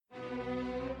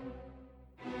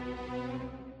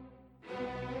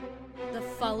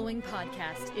following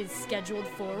podcast is scheduled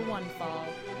for one fall.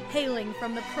 Hailing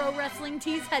from the Pro Wrestling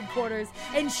Tees headquarters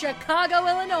in Chicago,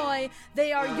 Illinois,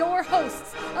 they are your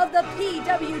hosts of the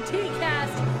PWT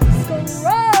Cast,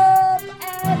 Scrub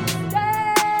and Stank!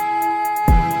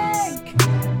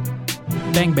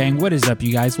 Bang bang, what is up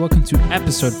you guys? Welcome to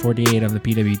episode 48 of the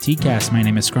PWT Cast. My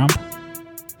name is Scrump.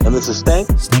 And this is Stank.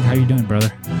 Stank, how you doing,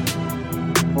 brother?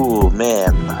 Oh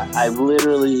man, I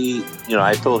literally,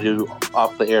 I told you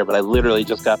off the air, but I literally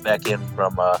just got back in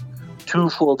from 2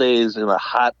 full days in a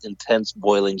hot, intense,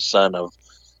 boiling sun of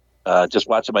just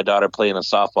watching my daughter play in a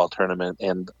softball tournament,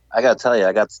 and I gotta tell you,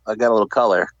 I got a little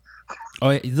color.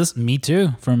 Oh, listen, me too.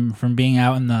 From being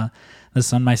out in the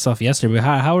sun myself yesterday.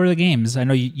 How were the games? I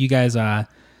know you guys, and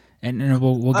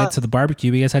we'll get to the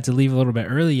barbecue. But you guys had to leave a little bit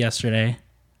early yesterday.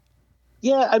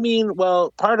 Yeah, I mean,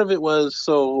 well, part of it was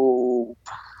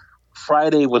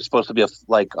Friday was supposed to be a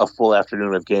full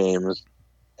afternoon of games,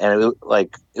 and it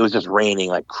was just raining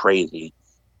like crazy.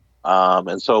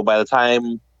 And so by the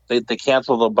time they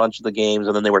canceled a bunch of the games,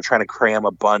 and then they were trying to cram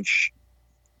a bunch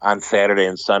on Saturday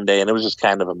and Sunday, and it was just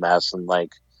kind of a mess. And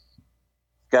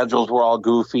schedules were all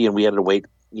goofy, and we had to wait,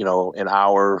 an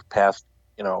hour past,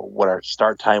 what our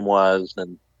start time was,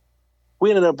 and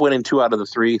we ended up winning 2 out of the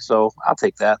 3. So I'll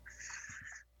take that.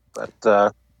 But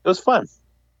it was fun.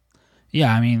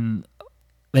 Yeah, I mean,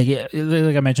 like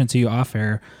I mentioned to you off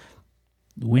air,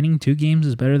 winning 2 games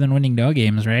is better than winning no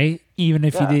games, right? Even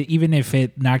if even if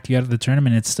it knocked you out of the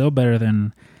tournament, it's still better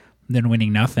than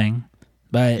winning nothing.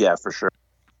 But yeah, for sure.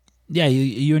 Yeah,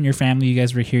 you and your family, you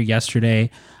guys were here yesterday,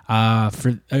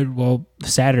 for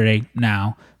Saturday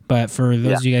now. But for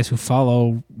those of you guys who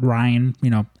follow Ryan,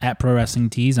 at Pro Wrestling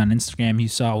Tees on Instagram, you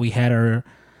saw we had our.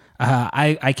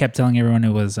 I kept telling everyone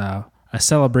it was a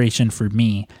celebration for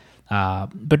me,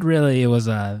 but really it was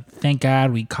a thank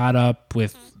God we caught up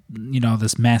with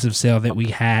this massive sale that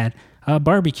we had,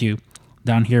 barbecue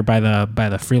down here by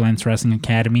the Freelance Wrestling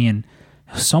Academy, and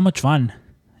it was so much fun.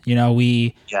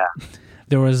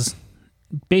 There was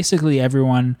basically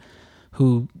everyone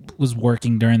who was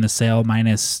working during the sale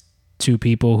minus 2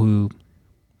 people who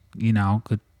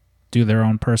could do their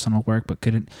own personal work but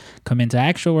couldn't come into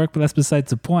actual work, but that's besides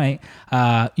the point.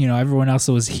 Everyone else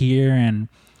was here, and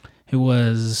it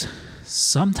was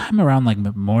sometime around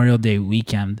Memorial Day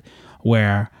weekend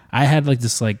where I had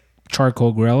this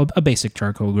charcoal grill, a basic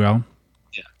charcoal grill.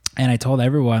 Yeah. And I told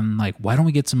everyone why don't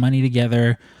we get some money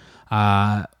together?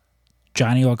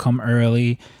 Johnny will come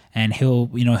early and he'll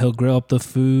grill up the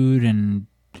food, and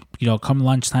come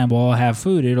lunchtime we'll all have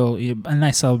food. It'll be a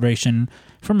nice celebration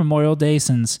for Memorial Day,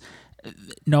 since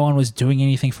no one was doing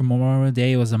anything for Memorial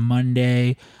Day. It was a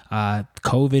Monday.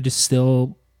 COVID is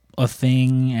still a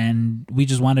thing, and we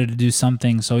just wanted to do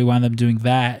something, so we wound up doing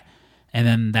that. And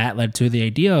then that led to the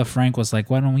idea of Frank was why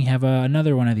don't we have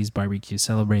another one of these barbecues,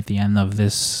 celebrate the end of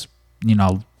this,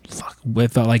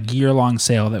 with a year-long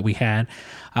sale that we had.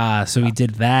 So we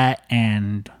did that,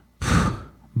 and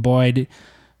boy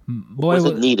was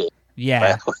it needed.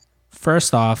 Yeah.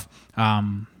 First off,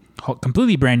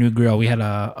 completely brand new grill. We had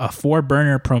a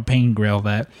 4-burner propane grill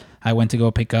that I went to go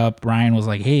pick up. Ryan was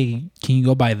like, hey, can you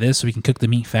go buy this so we can cook the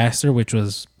meat faster? Which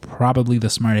was probably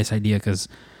the smartest idea, because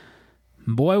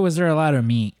boy, was there a lot of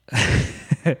meat.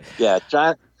 Yeah,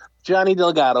 Johnny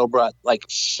Delgado brought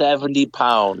 70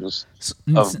 pounds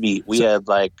of meat. We had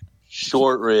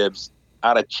short ribs,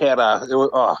 arrachera. It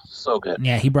was so good.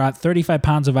 Yeah, he brought 35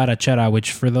 pounds of arrachera,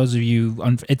 which for those of you,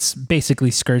 it's basically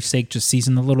skirt steak, just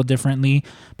seasoned a little differently,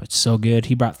 but so good.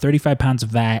 He brought 35 pounds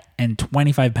of that and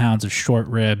 25 pounds of short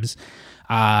ribs.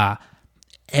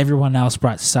 Everyone else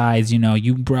brought sides.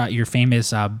 You brought your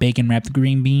famous bacon wrapped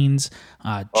green beans.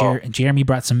 Jeremy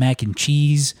brought some mac and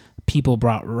cheese. People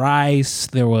brought rice.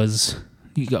 There was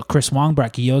Chris Wong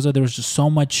brought gyoza. There was just so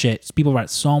much shit. People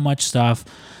brought so much stuff.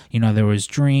 There was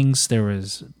drinks, there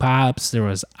was pops, there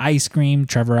was ice cream.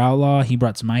 Trevor Outlaw, he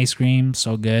brought some ice cream,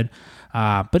 so good.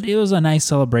 But it was a nice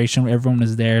celebration. Everyone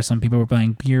was there. Some people were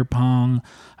playing beer pong.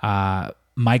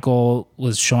 Michael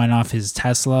was showing off his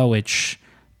Tesla, which,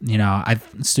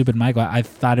 stupid Michael, I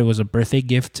thought it was a birthday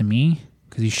gift to me,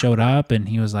 because he showed up and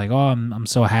he was like, oh, I'm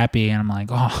so happy. And I'm like,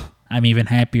 oh, I'm even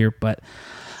happier. But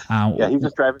yeah, he's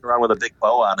just driving around with a big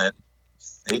bow on it.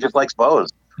 And he just likes bows.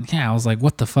 Yeah, I was like,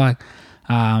 what the fuck?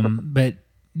 But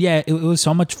yeah, it was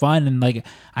so much fun. And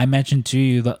I mentioned to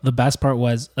you, the best part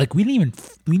was we didn't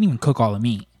even cook all the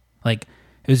meat. It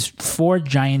was 4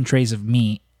 giant trays of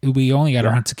meat. We only got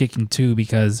around to kicking 2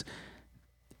 because,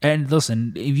 and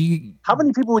listen, how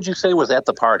many people would you say was at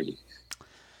the party?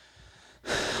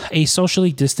 A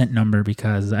socially distant number,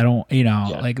 because I don't,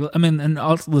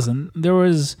 listen, there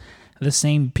was the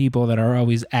same people that are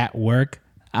always at work.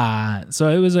 So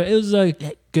it was a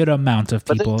good amount of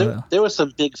But people. there were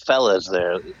some big fellas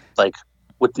there, like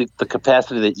with the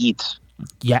capacity to eat.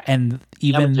 Yeah, and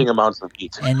even amounts of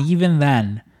meat. And even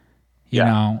then, you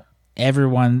know,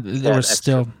 everyone there was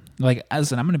still like,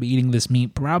 listen, I'm going to be eating this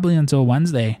meat probably until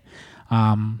Wednesday.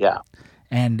 And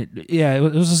it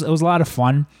was a lot of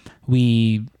fun.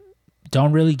 We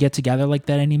don't really get together like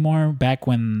that anymore. Back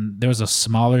when there was a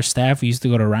smaller staff, we used to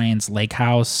go to Ryan's Lake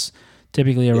House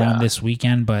typically around this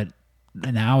weekend, but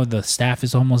now the staff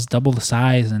is almost double the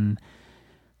size, and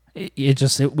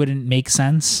it wouldn't make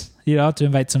sense, you know, to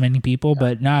invite so many people.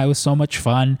 But no, it was so much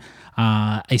fun.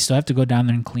 I still have to go down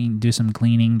there and do some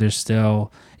cleaning. There's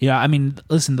still, I mean,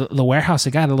 listen, the warehouse,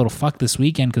 it got a little fucked this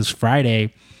weekend because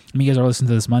Friday, I mean, you guys are listening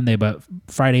to this Monday, but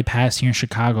Friday passed here in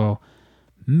Chicago,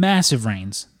 massive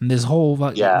rains. And this whole,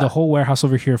 the whole warehouse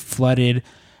over here flooded.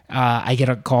 I get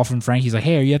a call from Frank. He's like,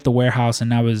 "Hey, are you at the warehouse?"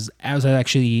 And I was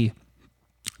actually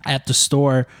at the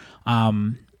store,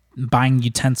 buying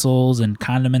utensils and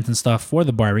condiments and stuff for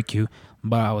the barbecue.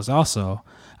 But I was also,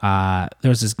 there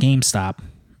was this GameStop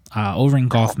over in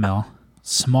Golf Mill,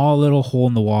 small little hole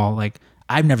in the wall. Like,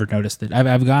 I've never noticed it.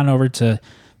 I've gone over to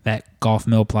that Golf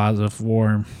Mill Plaza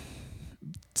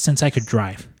since I could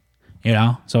drive,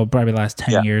 so probably the last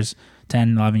 10 years,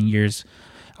 10, 11 years.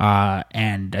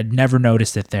 And I'd never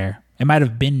noticed it there. It might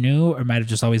have been new or it might have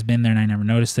just always been there and I never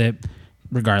noticed it.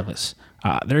 Regardless,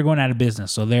 they're going out of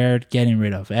business, so they're getting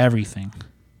rid of everything.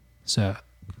 So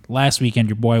last weekend,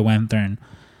 your boy went there and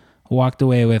walked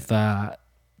away with a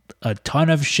ton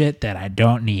of shit that I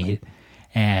don't need.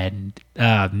 And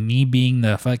me being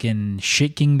the fucking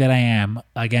shit king that I am,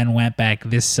 again, went back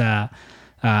this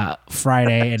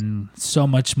Friday and so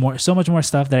much more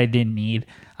stuff that I didn't need.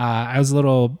 I was a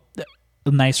little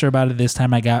nicer about it this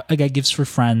time. I got gifts for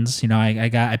friends.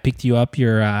 I picked you up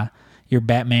your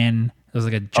Batman. It was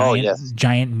like a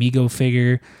giant Mego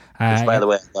figure. Which, by the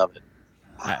way, I love it.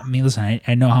 I mean, listen,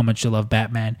 I know how much you love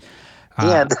Batman.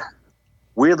 And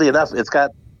weirdly enough, it's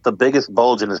got the biggest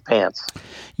bulge in his pants.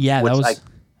 Yeah, that was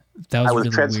I was really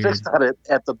transfixed on it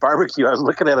at the barbecue. I was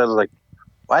looking at it. I was like,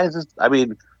 why is this? I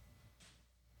mean,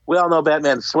 we all know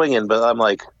Batman's swinging, but I'm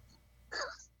like,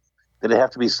 did it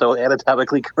have to be so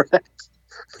anatomically correct?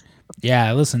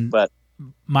 Yeah, listen, but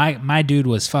my dude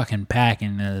was fucking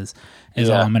packing is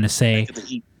all I'm gonna say.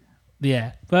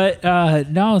 Yeah, but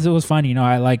no, it was fun.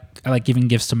 I like giving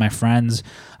gifts to my friends,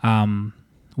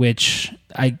 which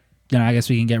I guess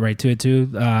we can get right to it too.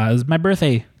 It was my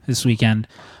birthday this weekend,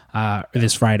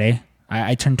 this Friday.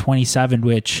 I turned 27,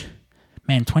 which,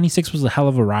 man, 26 was a hell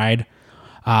of a ride.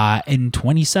 In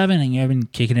 27, and I've been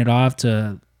kicking it off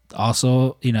to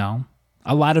also,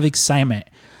 a lot of excitement.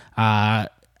 I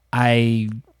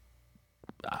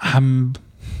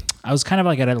was kind of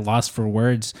like at a loss for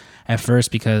words at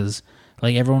first because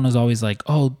like everyone was always like,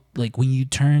 oh, like when you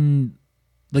turn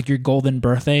like your golden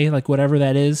birthday, like whatever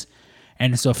that is.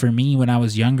 And so for me, when I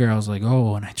was younger, I was like,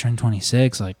 oh, when I turned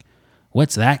 26, like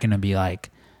what's that going to be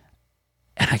like?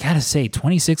 And I got to say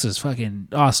 26 is fucking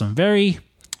awesome. Very,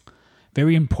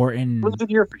 very important. It was a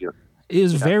good year for you. It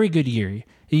was a very good year.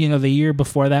 The year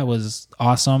before that was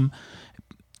awesome.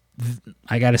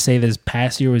 I got to say this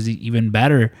past year was even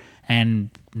better. And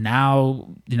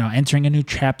now, entering a new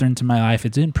chapter into my life,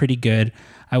 it's been pretty good.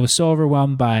 I was so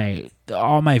overwhelmed by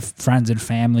all my friends and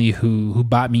family who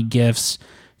bought me gifts.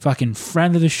 Fucking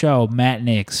friend of the show, Matt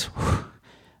Nix.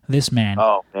 This man.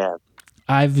 Oh, man.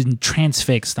 I've been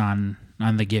transfixed on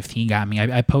the gift he got me.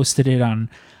 I posted it on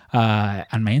my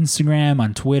Instagram,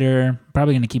 on Twitter.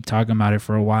 Probably going to keep talking about it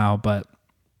for a while, but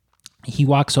he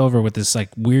walks over with this like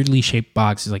weirdly shaped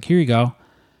box. He's like, here you go.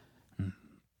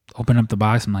 Open up the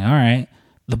box. I'm like, all right.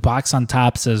 The box on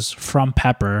top says from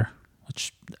Pepper,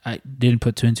 which I didn't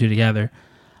put two and two together.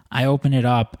 I open it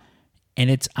up and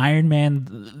it's Iron Man,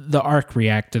 the arc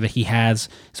reactor that he has.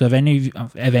 So if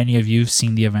any of you have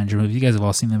seen the Avengers movie, you guys have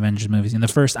all seen the Avengers movies. In the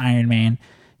first Iron Man,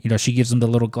 she gives him the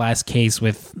little glass case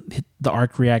with the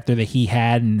arc reactor that he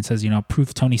had, and it says,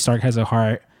 proof Tony Stark has a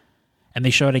heart. And they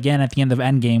show it again at the end of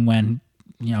Endgame when,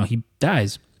 he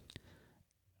dies.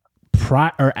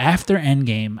 After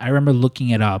Endgame, I remember looking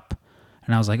it up,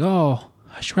 and I was like, oh,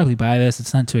 I should probably buy this.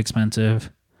 It's not too expensive.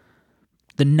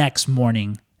 The next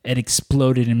morning, it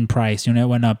exploded in price. It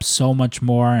went up so much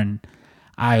more, and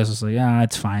I was just like,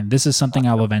 it's fine. This is something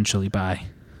I'll eventually buy.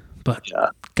 But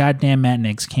goddamn, Matt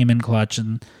Nix came in clutch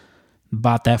and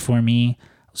bought that for me.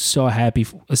 So happy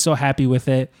with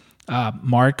it.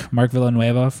 Mark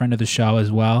Villanueva, friend of the show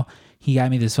as well. He got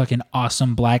me this fucking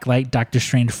awesome Blacklight Doctor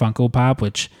Strange Funko Pop,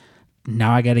 which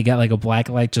now I got to get like a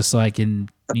Blacklight just so I can,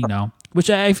 which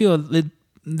I feel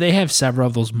they have several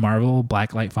of those Marvel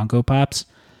Blacklight Funko Pops.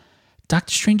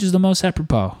 Doctor Strange is the most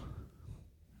apropos.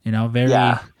 You know, very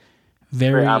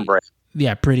on brand.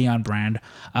 Yeah, pretty on brand.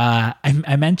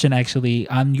 I mentioned actually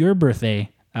on your birthday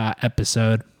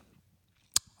episode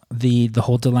the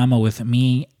whole dilemma with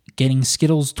me getting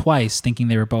Skittles twice, thinking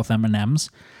they were both M&Ms.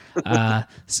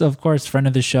 So of course, friend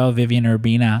of the show, Vivian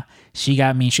Urbina, she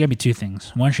got me 2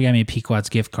 things. One, she got me a Pequod's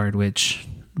gift card, which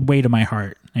way to my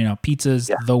heart. You know,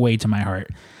 pizza's the way to my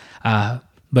heart.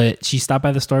 But she stopped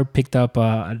by the store, picked up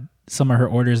some of her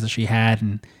orders that she had,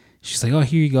 and she's like, "Oh,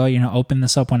 here you go. You know, open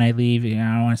this up when I leave." You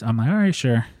know, I'm like, "All right,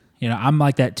 sure." You know, I'm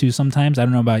like that too sometimes. I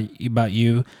don't know about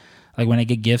you. Like when I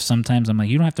get gifts, sometimes I'm like,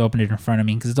 "You don't have to open it in front of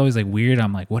me," because it's always like weird.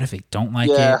 I'm like, "What if they don't like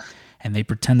it?" And they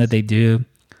pretend that they do.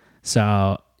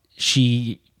 So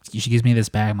she gives me this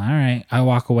bag. I'm like, "All right." I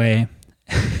walk away,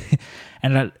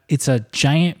 and it's a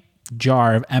giant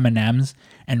jar of M&Ms,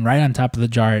 and right on top of the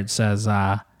jar it says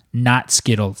 "not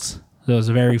Skittles." So it was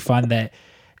very fun that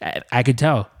I could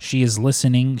tell she is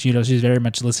listening. You know, she's very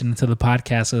much listening to the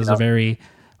podcast. It was a very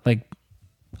like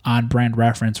on brand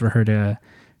reference for her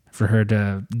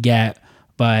to get.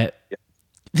 But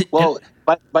well,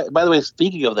 by the way,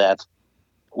 speaking of that,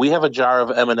 we have a jar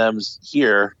of M&Ms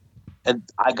here, and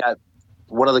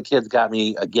one of the kids got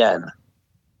me again.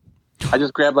 I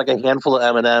just grabbed like a handful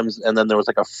of M&Ms, and then there was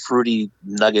like a fruity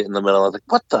nugget in the middle. I was like,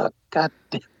 "What the god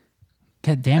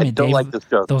damn it, I don't Dave. like this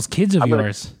joke. Those kids of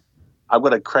yours." I'm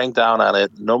gonna crank down on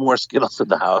it. No more Skittles in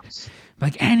the house.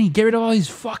 Like, Annie, get rid of all these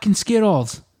fucking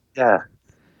Skittles. Yeah,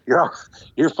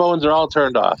 your phones are all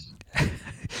turned off.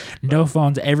 No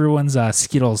phones. Everyone's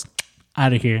Skittles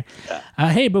out of here.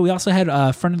 Yeah. Hey, but we also had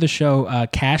a friend of the show,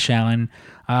 Cash Allen.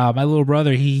 My little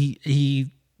brother.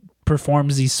 He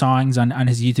performs these songs on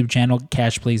his YouTube channel.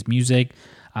 Cash Plays Music.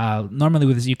 Normally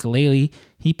with his ukulele.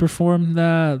 He performed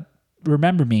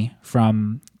 "Remember Me"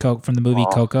 from the movie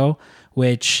Coco,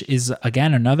 which is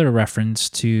again another reference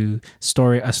to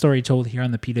a story told here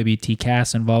on the PWT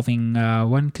cast involving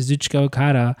one Kazuchika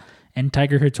Okada and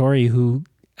Tiger Hattori, who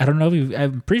I don't know if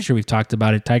I'm pretty sure we've talked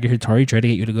about it. Tiger Hattori tried to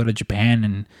get you to go to Japan,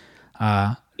 and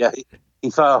he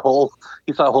saw a whole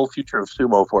future of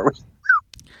sumo for me.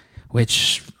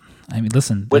 Which, I mean,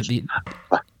 listen, my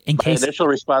case initial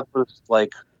response was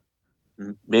like,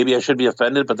 maybe I should be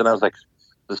offended, but then I was like,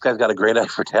 this guy's got a great eye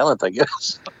for talent, I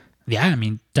guess. Yeah, I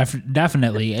mean,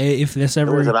 definitely. If this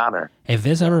ever, it was an honor. If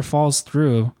this ever falls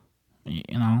through,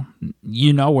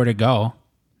 you know where to go.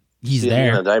 He's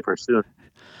there. In a diaper soon.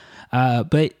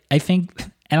 But I think,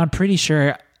 and I'm pretty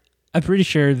sure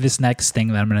this next thing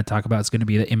that I'm going to talk about is going to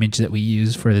be the image that we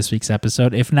use for this week's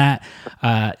episode. If not,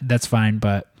 that's fine.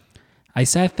 But I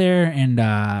sat there and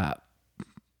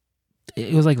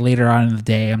it was like later on in the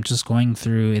day. I'm just going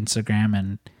through Instagram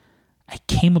and I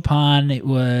came upon, it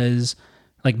was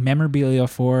like memorabilia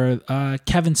for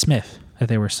Kevin Smith that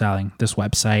they were selling, this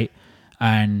website.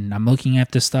 And I'm looking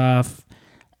at this stuff.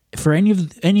 For any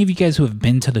of you guys who have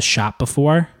been to the shop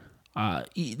before,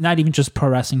 not even just pro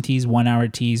wrestling tees, 1 hour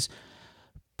tees,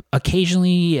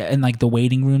 occasionally in like the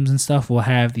waiting rooms and stuff, we'll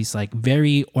have these like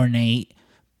very ornate,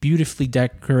 beautifully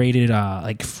decorated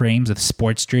like frames with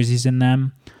sports jerseys in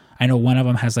them. I know one of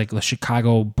them has like the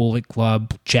Chicago Bullet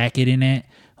Club jacket in it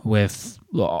with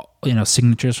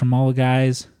signatures from all the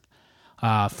guys.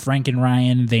 Frank and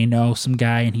Ryan, they know some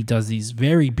guy and he does these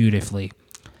very beautifully.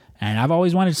 And I've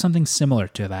always wanted something similar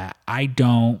to that. I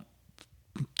don't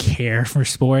care for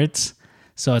sports,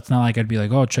 so it's not like I'd be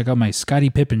like, "Oh, check out my Scottie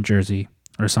Pippen jersey"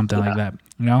 or something like that,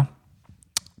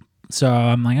 So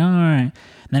I'm like, "All right."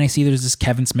 And then I see there's this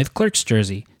Kevin Smith Clerks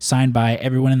jersey signed by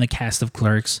everyone in the cast of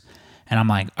Clerks, and I'm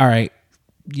like, "All right,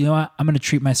 you know what? I'm gonna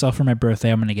treat myself for my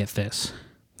birthday. I'm gonna get this."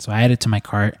 So I add it to my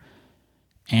cart,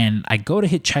 and I go to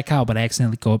hit checkout, but I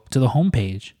accidentally go up to the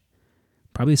homepage.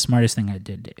 Probably the smartest thing I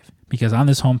did, Dave, because on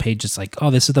this homepage, it's like,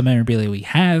 "Oh, this is the memorabilia we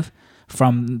have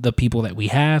from the people that we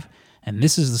have, and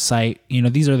this is the site.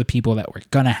 These are the people that we're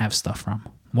gonna have stuff from."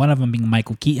 One of them being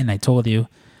Michael Keaton. I told you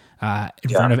in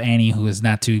front of Annie, who is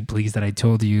not too pleased that I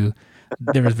told you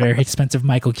there was very expensive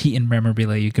Michael Keaton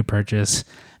memorabilia you could purchase.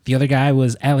 The other guy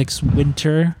was Alex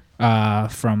Winter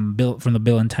from the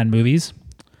Bill and Ted movies.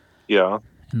 Yeah.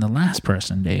 And the last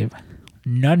person, Dave,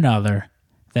 none other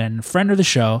than friend of the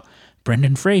show,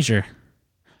 Brendan Fraser.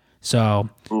 So,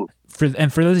 for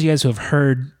those of you guys who have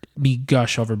heard me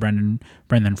gush over Brendan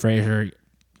Fraser,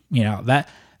 that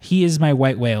he is my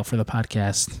white whale for the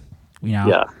podcast.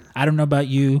 I don't know about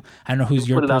you. I don't know who's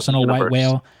your personal white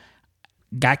whale.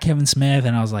 Got Kevin Smith,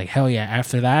 and I was like, hell yeah.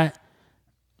 After that,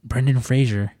 Brendan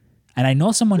Fraser. And I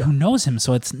know someone who knows him,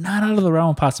 so it's not out of the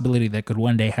realm of possibility that could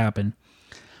one day happen.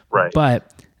 Right.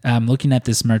 But I'm looking at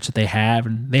this merch that they have,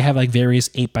 and they have like various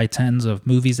 8x10s of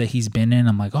movies that he's been in.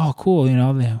 I'm like, oh, cool. You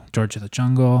know, they have George of the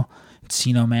Jungle,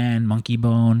 Encino Man, Monkey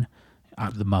Bone,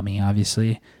 The Mummy,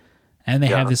 obviously. And they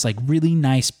have this like really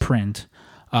nice print,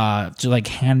 just like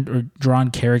hand or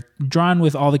drawn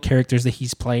with all the characters that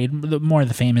he's played, more of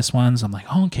the famous ones. I'm like,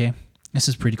 oh, okay, this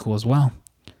is pretty cool as well.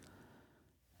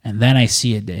 And then I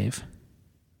see it, Dave.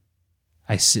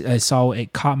 I saw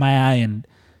it, caught my eye, and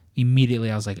immediately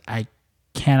I was like, I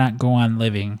cannot go on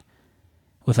living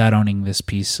without owning this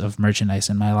piece of merchandise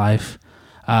in my life.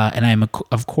 And I'm,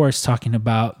 of course, talking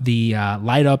about the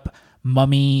light up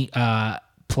mummy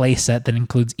playset that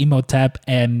includes Imhotep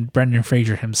and Brendan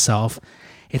Fraser himself.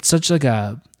 It's such like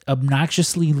a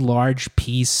obnoxiously large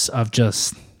piece of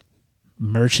just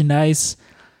merchandise.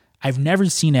 I've never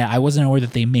seen it. I wasn't aware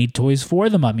that they made toys for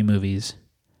the Mummy movies,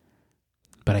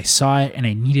 but I saw it and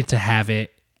I needed to have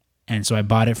it. And so I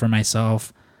bought it for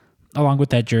myself along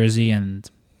with that jersey. And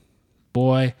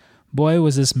boy,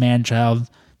 was this man-child,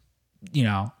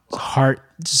 heart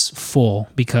just full,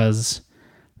 because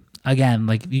again,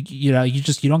 like, you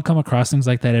don't come across things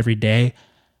like that every day.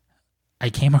 I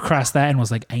came across that and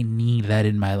was like, I need that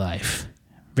in my life.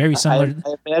 Very similar.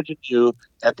 I imagine you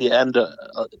at the end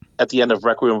of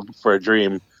Requiem for a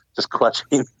Dream, just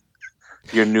clutching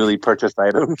your newly purchased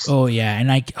items. Oh yeah,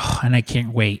 and I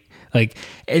can't wait.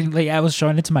 I was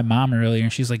showing it to my mom earlier,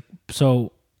 and she's like,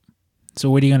 "So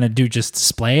what are you gonna do? Just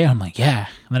display it?" I'm like, "Yeah."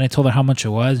 And then I told her how much it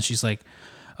was, and she's like,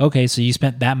 "Okay, so you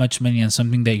spent that much money on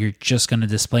something that you're just gonna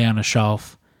display on a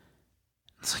shelf?"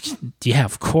 It's like, yeah,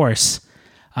 of course.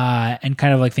 And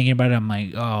kind of like thinking about it, I'm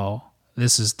like, oh,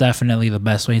 this is definitely the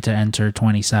best way to enter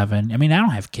 27. I mean, I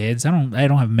don't have kids. I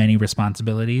don't have many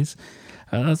responsibilities.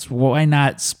 That's why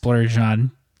not splurge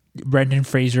on Brendan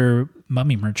Fraser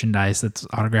mummy merchandise that's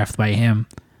autographed by him.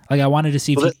 Like, I wanted to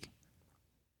see if he.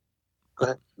 Go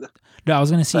ahead. No, I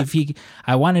was gonna see if he.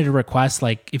 I wanted to request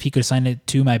like if he could sign it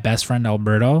to my best friend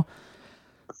Alberto.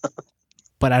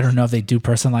 But I don't know if they do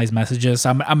personalized messages.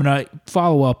 I'm gonna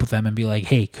follow up with them and be like,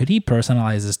 hey, could he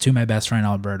personalize this to my best friend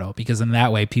Alberto? Because in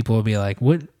that way, people will be like,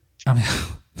 what?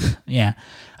 Yeah,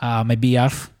 my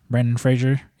BF Brendan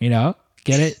Fraser.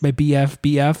 Get it? My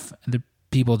BF. And the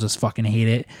people just fucking hate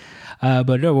it.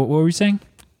 But no, what were we saying?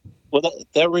 Well,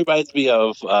 that reminds me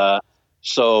of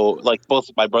so like both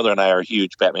my brother and I are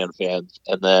huge Batman fans,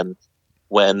 and then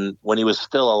when he was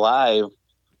still alive,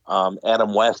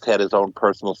 Adam West had his own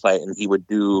personal site, and he would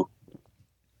do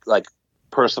like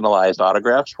personalized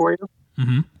autographs for you.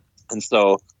 Mm-hmm. And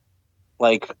so,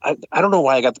 like, I don't know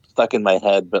why I got stuck in my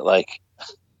head, but like,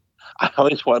 I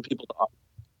always want people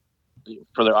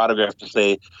for their autograph to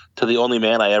say, "To the only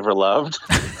man I ever loved,"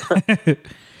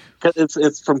 because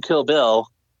it's from Kill Bill.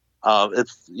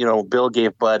 It's Bill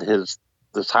gave Bud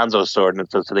this Hanzo sword, and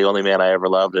it says, "To the only man I ever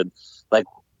loved." And like,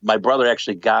 my brother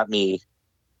actually got me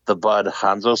the Bud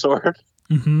Hanzo sword,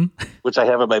 mm-hmm. which I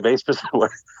have in my basement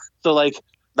somewhere. So like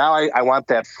now I want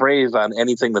that phrase on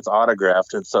anything that's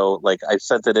autographed. And so like I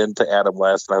sent it in to Adam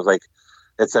West, and I was like,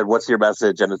 it said, "What's your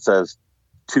message?" And it says,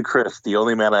 "To Chris, the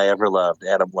only man I ever loved,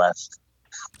 Adam West."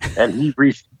 And he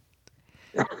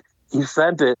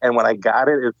sent it, and when I got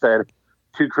it, it said,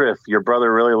 "To Chris, your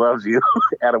brother really loves you,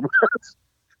 Adam West."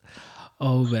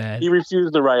 Oh man. He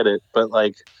refused to write it, but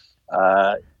like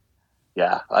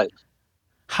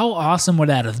how awesome would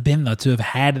that have been, though, to have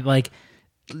had, like,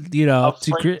 a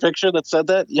picture that said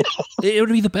that? Yeah. It would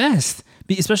be the best,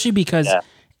 especially because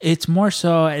it's more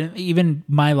so, and even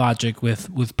my logic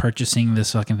with purchasing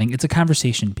this fucking thing, it's a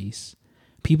conversation piece.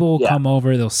 People will come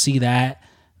over, they'll see that,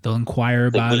 they'll inquire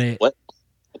about it. What?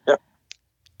 Yeah.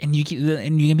 And you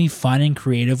can be fun and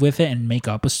creative with it and make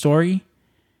up a story.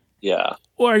 Yeah.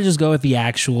 Or just go with the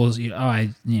actuals.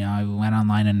 I went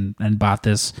online and bought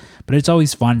this. But it's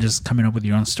always fun just coming up with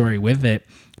your own story with it.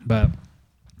 But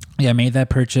yeah, I made that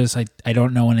purchase. I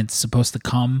don't know when it's supposed to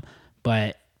come,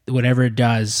 but whatever it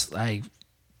does,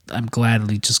 I'm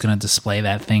gladly just gonna display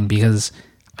that thing, because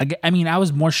I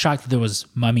was more shocked that there was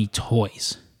Mummy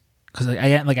toys, because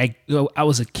I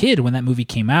was a kid when that movie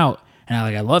came out, and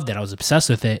I loved it. I was obsessed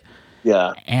with it.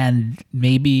 Yeah. And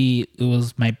maybe it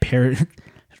was my parent.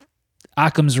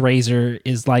 Occam's razor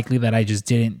is likely that I just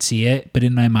didn't see it, but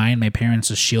in my mind, my parents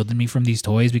just shielded me from these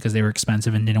toys because they were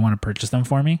expensive and didn't want to purchase them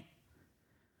for me.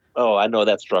 Oh, I know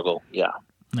that struggle. Yeah.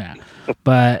 Yeah.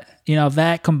 But,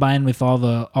 that combined with all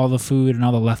the food and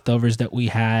all the leftovers that we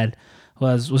had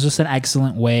was just an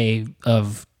excellent way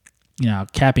of,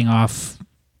 capping off.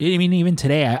 I mean, even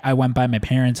today, I went by my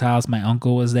parents' house. My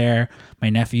uncle was there. My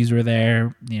nephews were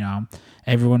there.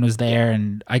 Everyone was there,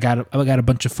 and I got a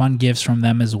bunch of fun gifts from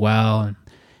them as well. And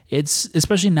it's,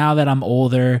 especially now that I'm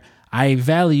older, I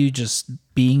value just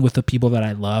being with the people that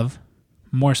I love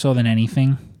more so than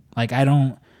anything. Like, I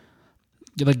don't,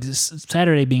 like this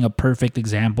Saturday being a perfect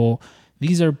example.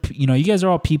 These are, you know, you guys are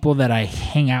all people that I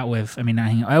hang out with. I mean,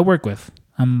 I work with.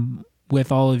 I'm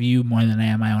with all of you more than I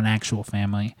am my own actual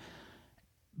family.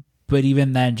 But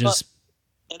even then, just...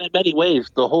 And in many ways,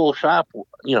 the whole shop,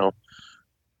 you know,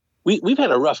 we've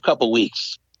had a rough couple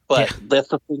weeks, but that's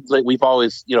the things that we've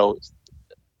always, you know,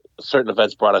 certain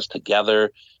events brought us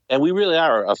together, and we really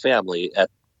are a family at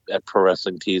Pro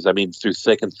Wrestling Tees. I mean, through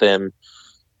thick and thin.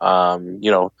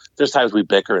 You know, there's times we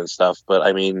bicker and stuff, but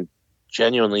I mean,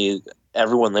 genuinely,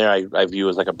 everyone there I view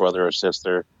as like a brother or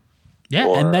sister. Yeah,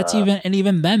 and that's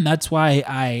even then, that's why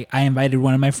I invited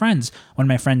one of my friends,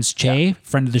 Che,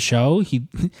 friend of the show. He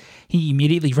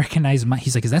immediately recognized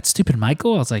he's like, "Is that stupid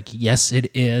Michael?" I was like, "Yes, it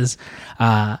is."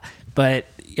 But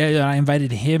yeah, I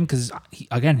invited him because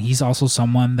he's also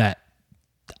someone that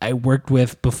I worked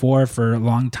with before for a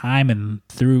long time, and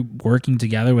through working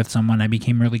together with someone, I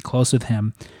became really close with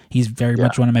him. He's very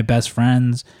much one of my best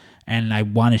friends, and I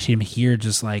wanted him here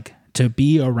just like to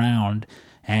be around.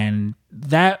 And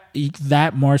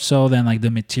that more so than like the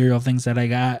material things that I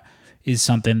got is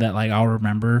something that like I'll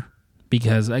remember,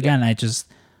 because again,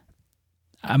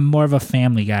 I'm more of a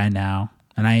family guy now,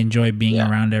 and I enjoy being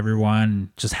around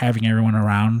everyone, just having everyone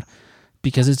around,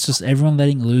 because it's just everyone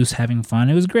letting loose, having fun.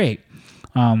 It was great.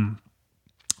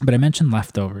 But I mentioned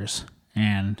Leftovers,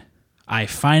 and I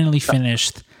finally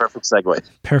finished. Perfect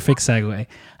segue.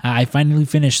 I finally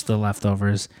finished The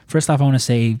Leftovers. First off, I want to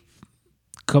say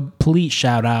complete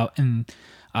shout out and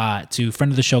to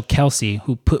friend of the show Kelsey,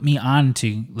 who put me on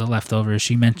to The Leftovers.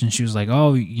 She mentioned, she was like,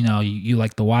 "Oh, you know, you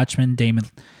like The Watchmen, Damon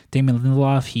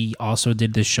Lindelof. He also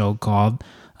did this show called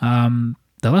The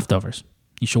Leftovers.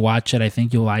 You should watch it. I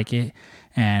think you'll like it."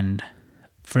 And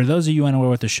for those of you unaware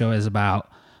what the show is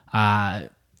about,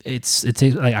 it's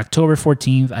like October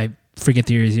 14th. I forget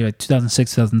the year, like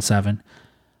 2006, 2007,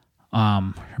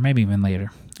 or maybe even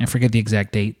later. I forget the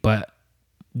exact date, but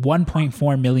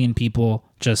 1.4 million people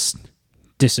just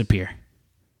disappear.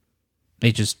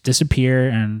 They just disappear,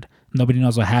 and nobody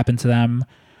knows what happened to them.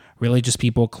 Religious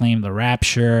people claim the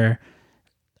rapture.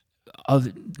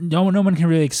 No one can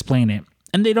really explain it,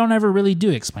 and they don't ever really do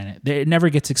explain it. It never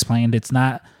gets explained. It's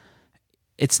not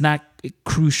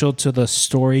crucial to the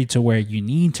story to where you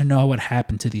need to know what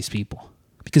happened to these people,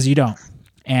 because you don't.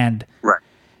 And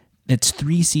it's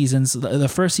 3 seasons. The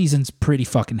first season's pretty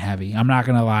fucking heavy. I'm not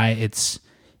gonna lie. It's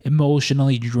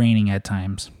emotionally draining at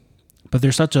times, but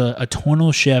there's such a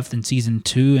tonal shift in season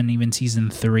 2 and even season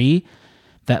 3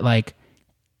 that like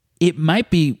it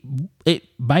might be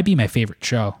my favorite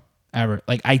show ever.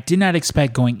 Like, I did not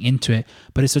expect going into it,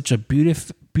 but it's such a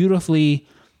beautifully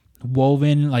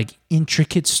woven, like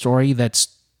intricate story that's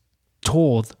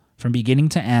told from beginning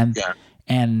to end.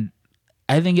 And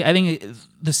I think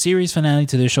the series finale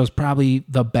to this show is probably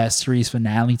the best series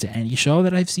finale to any show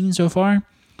that I've seen so far.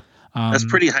 That's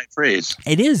pretty high praise.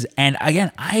 It is. And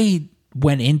again, I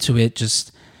went into it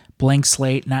just blank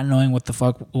slate, not knowing what the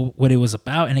fuck, what it was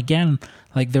about. And again,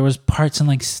 like there was parts in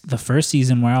like the first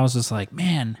season where I was just like,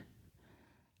 man,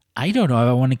 I don't know if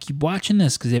I want to keep watching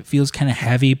this, because it feels kind of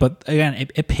heavy. But again,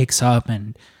 it picks up,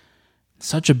 and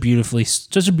such a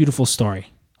beautiful story.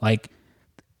 Like,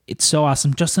 it's so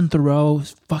awesome. Justin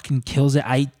Theroux fucking kills it.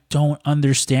 I don't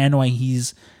understand why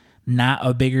he's not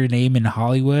a bigger name in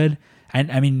Hollywood.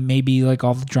 I mean, maybe like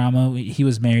all the drama. He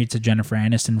was married to Jennifer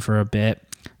Aniston for a bit.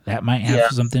 That might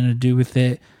have something to do with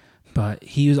it. But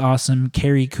he was awesome.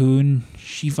 Carrie Coon,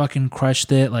 she fucking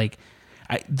crushed it. Like,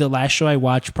 the last show I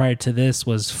watched prior to this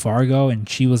was Fargo, and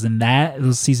she was in that. It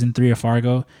was season 3 of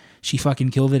Fargo. She fucking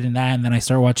killed it in that. And then I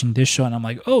started watching this show, and I'm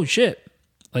like, oh shit.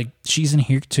 Like, she's in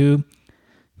here too.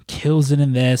 Kills it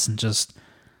in this. And just,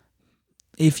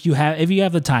 if you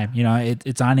have the time, you know,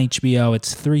 it's on HBO.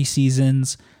 It's 3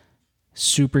 seasons.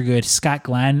 Super good. Scott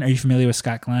Glenn. Are you familiar with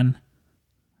Scott Glenn?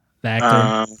 The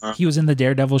actor. He was in the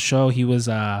Daredevil show. He was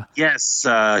yes,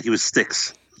 he was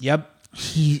Styx. Yep.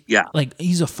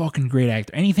 He's a fucking great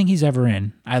actor. Anything he's ever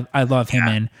in, I love him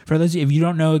in. For those of you, if you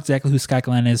don't know exactly who Scott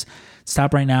Glenn is,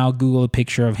 stop right now, Google a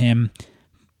picture of him.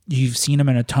 You've seen him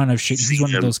in a ton of shit. He's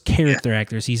one of those character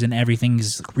actors. He's in everything.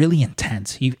 He's really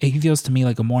intense. He feels to me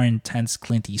like a more intense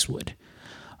Clint Eastwood.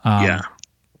 But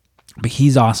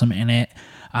he's awesome in it.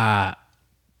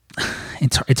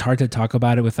 It's hard to talk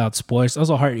about it without spoilers. It's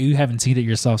also hard. You haven't seen it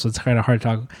yourself, so it's kind of hard to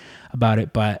talk about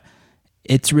it. But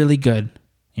it's really good.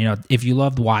 You know, if you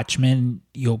loved Watchmen,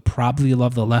 you'll probably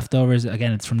love The Leftovers.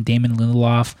 Again, it's from Damon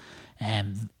Lindelof,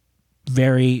 and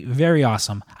very, very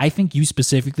awesome. I think you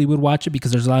specifically would watch it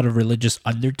because there's a lot of religious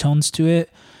undertones to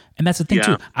it, And that's the thing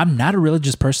too. I'm not a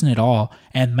religious person at all,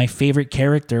 and my favorite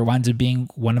character winds up being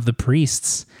one of the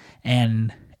priests,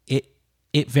 and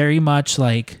it very much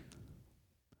like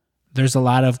there's a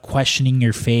lot of questioning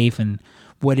your faith and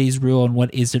what is real and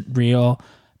what isn't real.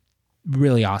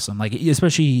 Really awesome. Like,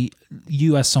 especially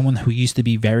you as someone who used to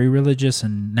be very religious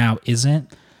and now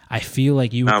isn't. I feel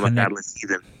like you I'm a godless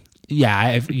heathen.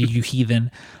 Yeah, you heathen.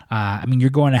 I mean,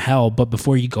 you're going to hell, but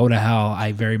before you go to hell,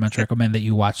 I very much recommend that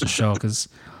you watch the show because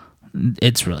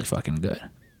it's really fucking good.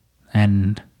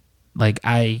 And like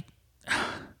I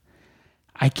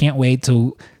can't wait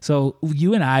to. So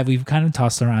you and we've kind of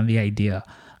tossed around the idea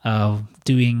of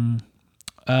doing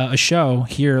a show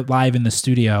here live in the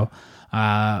studio,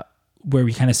 where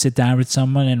we kind of sit down with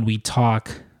someone and we talk.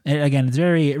 And again, it's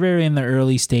very, very in the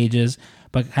early stages,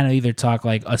 but kind of either talk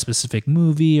like a specific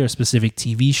movie or a specific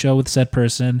TV show with said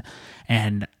person.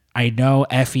 And I know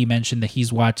Effie mentioned that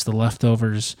he's watched The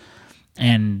Leftovers,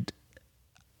 and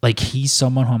like he's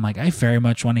someone who I'm like, I very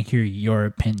much want to hear your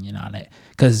opinion on it.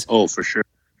 Cause for sure.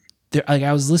 Like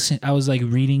I was like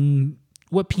reading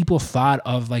what people thought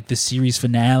of like the series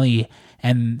finale,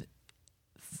 and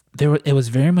it was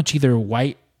very much either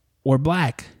white or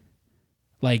black.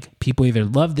 Like people either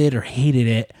loved it or hated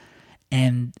it.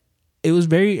 And it was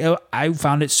I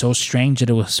found it so strange that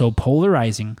it was so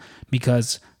polarizing,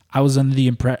 because I was under the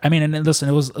impression, I mean, and listen,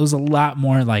 it was a lot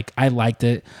more like I liked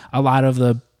it. A lot of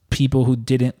the people who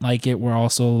didn't like it were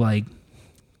also like,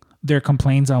 their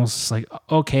complaints, I was just like,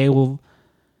 okay, well,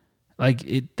 like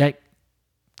that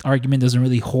argument doesn't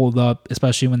really hold up,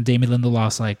 especially when Damon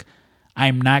Lindelof's like,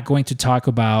 I'm not going to talk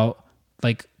about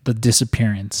like the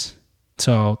disappearance.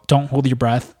 So don't hold your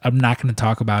breath. I'm not going to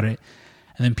talk about it.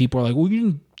 And then people are like, well, you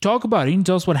didn't talk about it. You didn't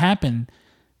tell us what happened.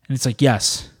 And it's like,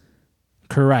 yes,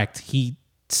 correct. He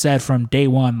said from day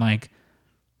one, like,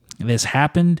 this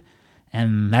happened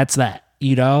and that's that,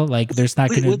 you know, like there's not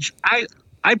going to. Which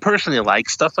I personally like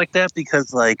stuff like that,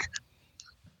 because like,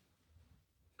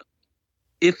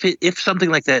 if something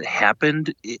like that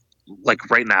happened, like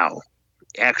right now,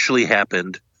 actually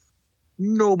happened,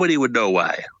 nobody would know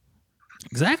why.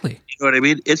 Exactly. You know what I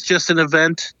mean? It's just an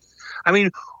event. I mean,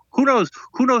 who knows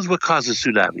what causes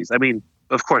tsunamis? I mean,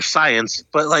 of course, science,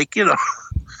 but like, you know,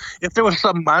 if there was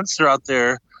some monster out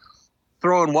there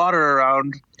throwing water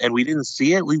around and we didn't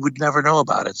see it, we would never know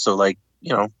about it. So like,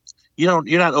 you know,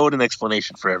 you're not owed an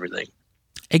explanation for everything.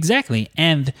 Exactly.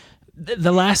 And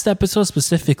the last episode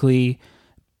specifically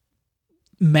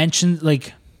mentioned,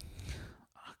 like,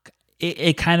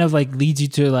 it kind of like leads you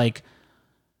to like,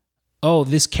 oh,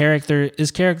 this character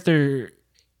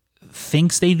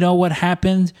thinks they know what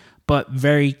happened, but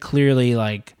very clearly,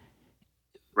 like,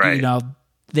 right, you know,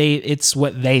 it's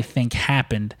what they think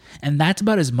happened. And that's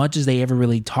about as much as they ever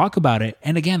really talk about it.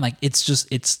 And again, like,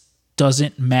 it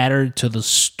doesn't matter to the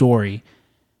story.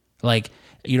 Like,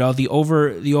 you know, the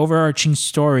overarching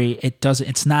story,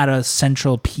 it's not a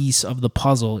central piece of the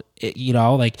puzzle. You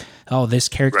know, like, oh, this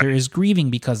character is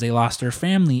grieving because they lost their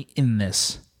family in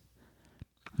this.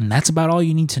 And that's about all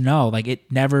you need to know. Like,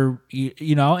 it never,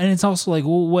 you know, and it's also like,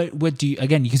 well, what do you,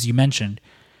 again, because you mentioned,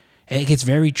 it gets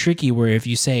very tricky where if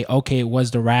you say, okay, it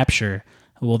was the rapture,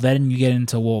 well, then you get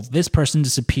into, well, this person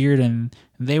disappeared and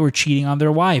they were cheating on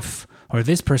their wife, or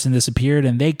this person disappeared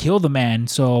and they killed the man.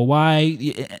 So why,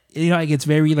 you know, it gets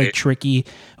very like tricky.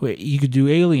 You could do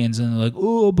aliens and like,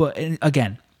 oh, but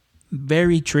again,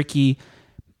 very tricky.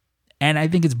 And I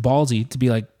think it's ballsy to be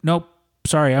like, nope,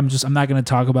 sorry, I'm not going to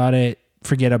talk about it.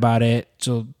 Forget about it.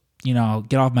 So, you know,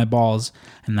 get off my balls.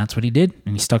 And that's what he did.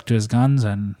 And he stuck to his guns,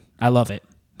 and I love it.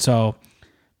 So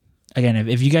again,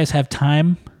 if you guys have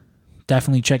time,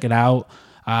 definitely check it out.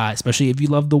 Especially if you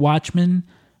love The Watchmen,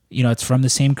 you know, it's from the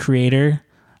same creator.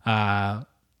 Can't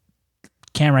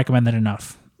recommend it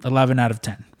enough. 11 out of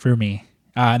 10 for me.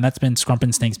 And that's been Scrump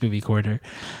and Snake's movie quarter.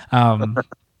 But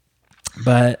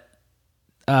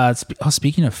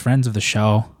speaking of friends of the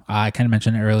show, I kind of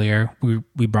mentioned it earlier.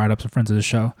 We brought up some friends of the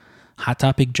show. Hot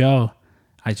Topic Joe.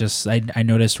 I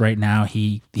noticed right now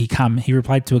he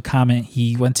replied to a comment.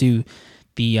 He went to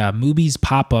the Movies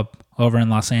pop-up over in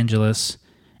Los Angeles,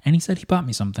 and he said he bought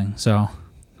me something. So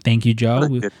thank you,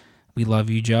 Joe. We love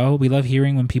you, Joe. We love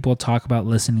hearing when people talk about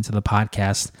listening to the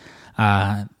podcast.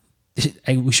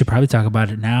 We should probably talk about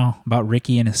it now, about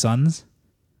Ricky and his sons.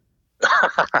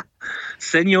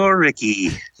 Senor Ricky.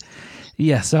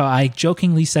 Yeah, so I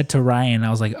jokingly said to Ryan, I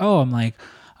was like,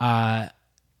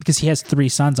 because he has 3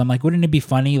 sons, I'm like, wouldn't it be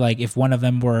funny, like, if one of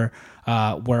them were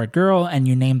a girl and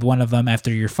you named one of them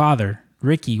after your father,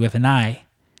 Ricky with an I?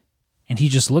 And he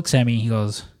just looks at me and he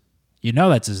goes, you know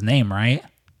that's his name, right?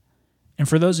 And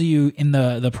for those of you in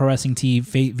the Pro Wrestling T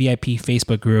VIP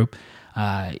Facebook group,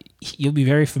 you'll be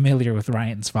very familiar with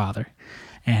Ryan's father,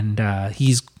 and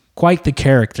he's quite the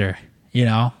character. You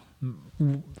know,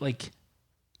 like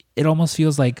it almost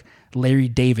feels like Larry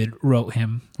David wrote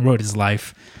his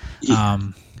life.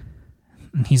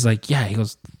 He's like, yeah, he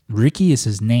goes, Ricky is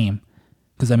his name.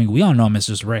 Because, I mean, we all know him as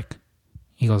just Rick.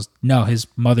 He goes, no, his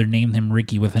mother named him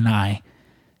Ricky with an I.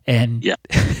 And Yeah.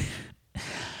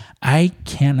 I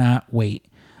cannot wait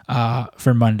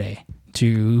for Monday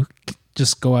to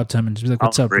just go up to him and just be like,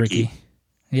 what's up, Ricky?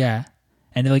 Yeah.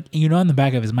 And, like, you know, in the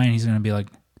back of his mind, he's going to be like,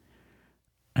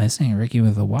 are they saying Ricky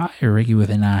with a Y or Ricky with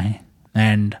an I?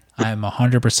 And I'm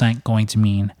 100% going to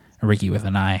mean Ricky with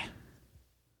an I.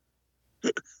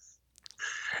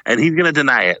 And he's going to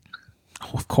deny it.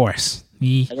 Oh, of course.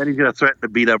 And then he's going to threaten to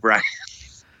beat up Ryan.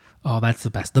 Oh, that's the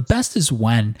best. The best is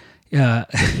when,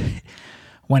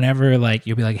 whenever, like,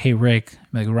 you'll be like, hey, Rick,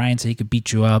 like, Ryan said he could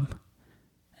beat you up.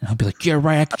 And he'll be like, yeah,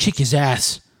 right, I can kick his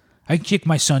ass. I can kick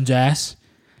my son's ass.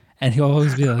 And he'll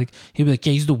always be like, yeah,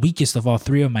 he's the weakest of all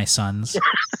three of my sons.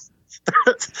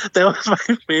 That was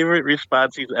my favorite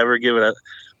response he's ever given.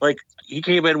 Like, he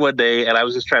came in one day, and I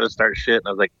was just trying to start shit, and I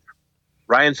was like,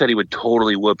 Ryan said he would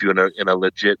totally whoop you in a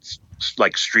legit,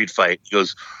 like, street fight. He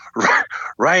goes,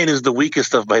 Ryan is the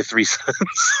weakest of my three sons.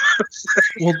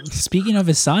 Well, speaking of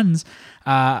his sons,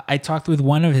 I talked with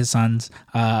one of his sons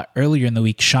earlier in the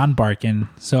week, Sean Barkin.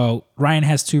 So Ryan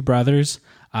has two brothers,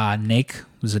 Nick,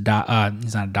 who's he's not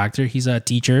a doctor, he's a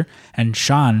teacher, and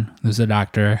Sean, who's a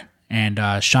doctor.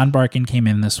 And Sean Barkin came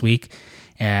in this week.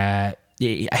 I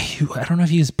don't know if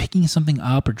he was picking something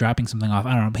up or dropping something off.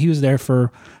 I don't know, but he was there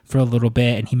for a little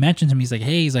bit, and he mentioned to me, he's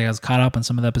like, I was caught up on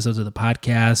some of the episodes of the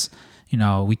podcast. You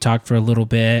know, we talked for a little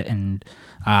bit, and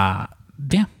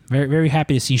very, very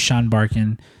happy to see Sean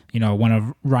Barkin, you know, one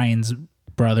of Ryan's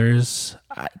brothers.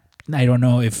 I don't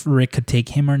know if Rick could take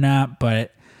him or not,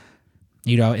 but,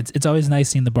 you know, it's always nice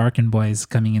seeing the Barkin boys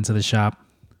coming into the shop.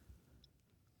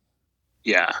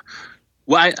 Yeah.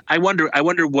 Well, I wonder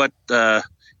what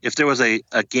if there was a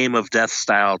Game of Death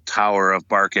style tower of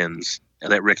Barkins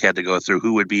that Rick had to go through,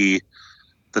 who would be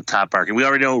the top Barkin? We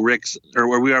already know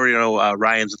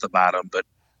Ryan's at the bottom, but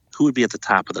who would be at the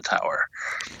top of the tower?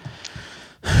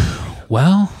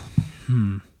 Well,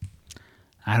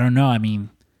 I don't know. I mean,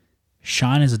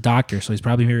 Sean is a doctor, so he's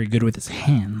probably very good with his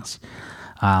hands.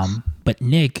 But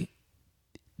Nick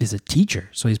is a teacher,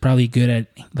 so he's probably good at,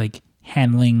 like,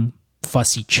 handling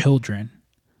fussy children.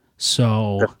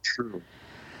 So That's true.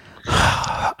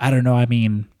 I don't know. I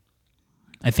mean,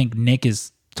 I think Nick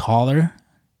is taller.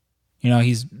 You know,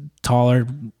 he's taller,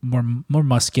 more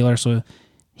muscular, so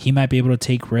he might be able to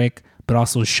take Rick. But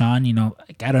also Sean, you know,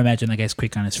 I gotta imagine that guy's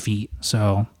quick on his feet.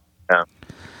 So yeah,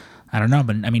 I don't know.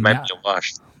 But I mean, might be a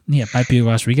wash. Yeah, it might be a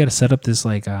wash. We got to set up this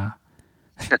like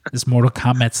this Mortal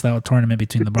Kombat style tournament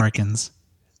between the Barkins.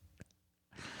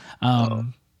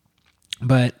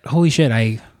 But holy shit,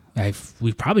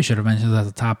 we probably should have mentioned that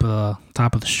at the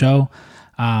top of the show.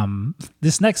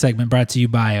 This next segment brought to you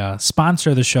by sponsor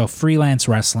of the show, Freelance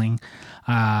Wrestling,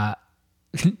 the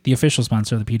official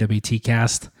sponsor of the PWT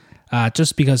Cast.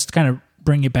 Just because to kind of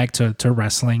bring it back to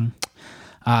wrestling,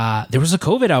 there was a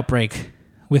COVID outbreak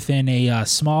within a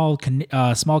small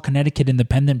Connecticut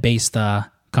independent based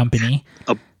company.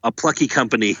 A plucky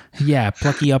company. Yeah,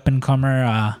 plucky up and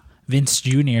comer Vince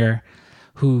Jr.,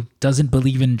 who doesn't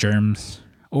believe in germs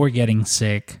or getting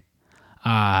sick.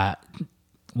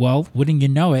 Well, wouldn't you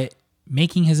know it,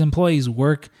 making his employees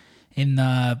work in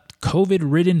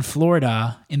COVID-ridden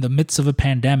Florida in the midst of a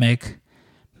pandemic.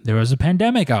 There was a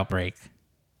pandemic outbreak.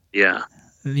 Yeah.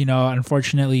 You know,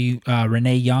 unfortunately,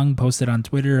 Renee Young posted on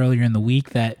Twitter earlier in the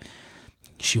week that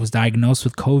she was diagnosed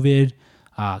with COVID.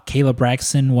 Kayla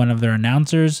Braxton, one of their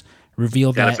announcers,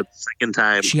 revealed that for the second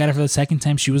time. She got it for the second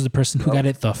time. She was the person who got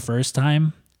it the first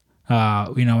time. You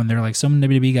know, and they're like, some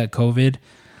WWE got COVID.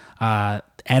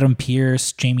 Adam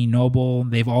Pearce, Jamie Noble,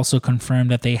 they've also confirmed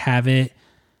that they have it.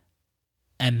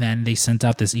 And then they sent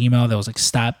out this email that was like,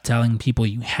 stop telling people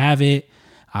you have it.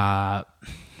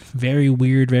 Very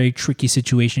weird, very tricky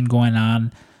situation going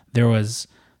on. There was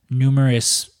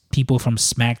numerous people from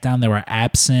SmackDown that were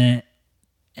absent.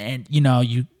 And, you know,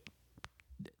 you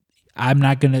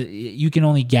can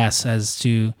only guess as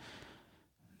to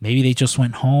maybe they just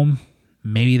went home.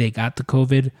 Maybe they got the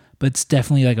COVID, but it's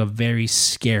definitely like a very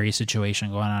scary situation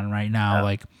going on right now. Yeah.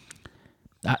 Like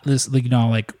this, like, you know,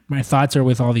 like my thoughts are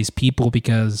with all these people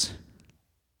because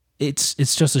it's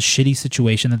just a shitty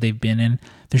situation that they've been in.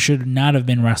 There should not have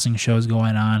been wrestling shows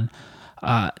going on.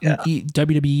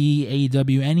 WWE,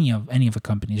 AEW, any of the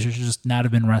companies, there should just not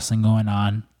have been wrestling going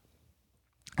on.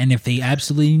 And if they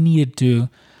absolutely needed to,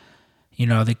 you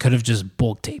know, they could have just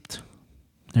bulk taped.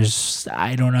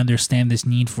 I don't understand this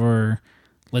need for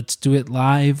let's do it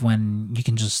live when you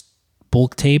can just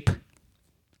bulk tape.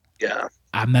 Yeah.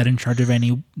 I'm not in charge of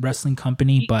any wrestling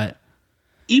company, but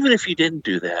even if you didn't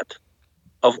do that,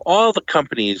 of all the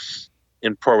companies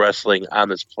in pro wrestling on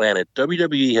this planet,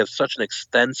 WWE has such an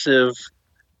extensive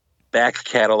back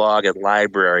catalog and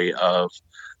library of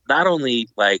not only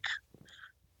like,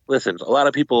 listen, a lot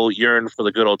of people yearn for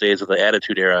the good old days of the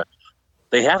Attitude Era.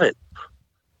 They have it.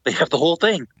 They have the whole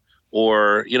thing.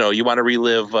 Or, you want to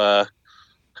relive the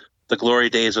glory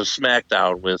days of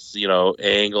SmackDown with,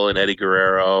 Angle and Eddie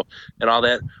Guerrero and all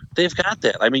that. They've got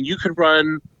that. I mean, you could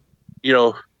run,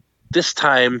 this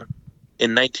time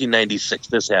in 1996,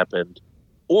 this happened.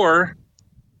 Or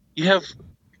you have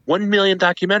 1 million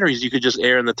documentaries you could just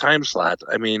air in the time slot.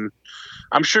 I mean,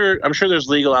 I'm sure there's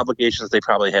legal obligations they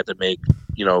probably had to make,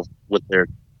 with their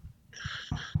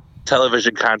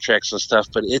television contracts and stuff,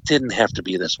 but it didn't have to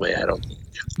be this way, I don't think.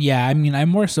 Yeah, I mean, I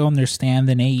more so understand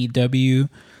than AEW,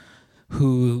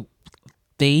 who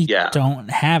they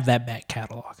don't have that back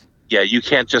catalog. Yeah, you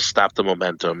can't just stop the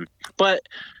momentum. But,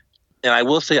 and I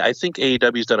will say, I think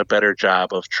AEW's done a better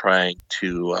job of trying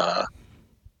to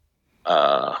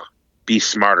be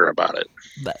smarter about it.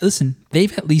 Listen,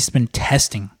 they've at least been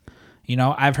testing.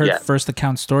 I've heard first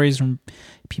account stories from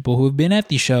people who have been at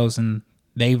these shows, and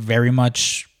they very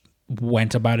much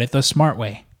went about it the smart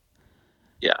way.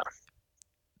 Yeah.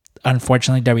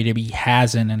 Unfortunately, WWE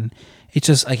hasn't, and it's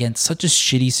just, again, such a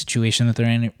shitty situation that they're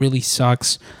in. It really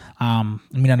sucks. On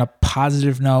a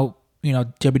positive note,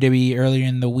 WWE earlier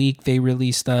in the week, they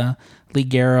released Lee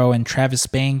Guerrero and Travis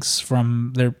Banks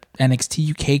from their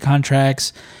NXT UK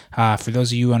contracts. For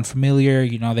those of you unfamiliar,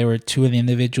 they were two of the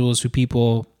individuals who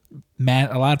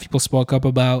a lot of people spoke up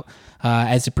about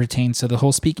as it pertains to the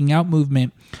whole speaking out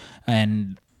movement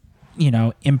and,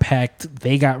 Impact.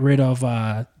 They got rid of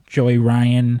Joey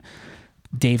Ryan,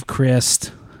 Dave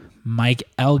Christ, Mike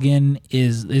Elgin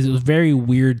is very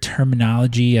weird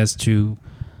terminology as to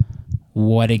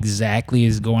what exactly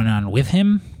is going on with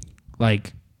him.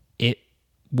 Like, it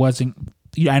wasn't.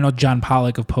 I know John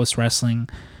Pollock of Post Wrestling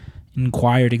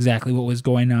inquired exactly what was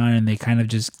going on, and they kind of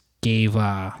just gave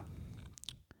a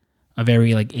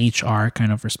very like HR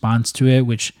kind of response to it,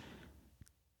 which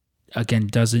again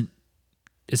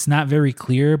it's not very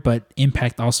clear, but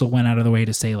Impact also went out of the way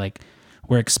to say, like,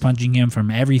 we're expunging him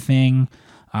from everything.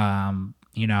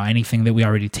 Anything that we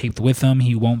already taped with him,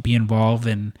 he won't be involved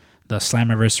in the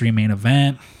Slammiversary main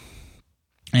event.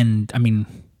 And I mean,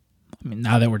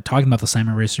 now that we're talking about the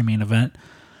Slammiversary main event,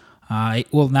 it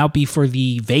will now be for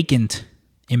the vacant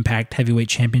Impact Heavyweight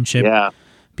Championship. Yeah.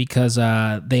 Because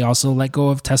they also let go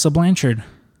of Tessa Blanchard,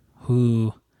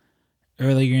 who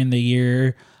earlier in the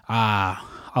year,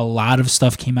 a lot of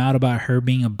stuff came out about her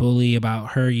being a bully,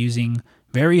 about her using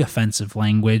very offensive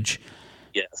language.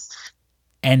 Yes.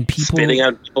 And people spitting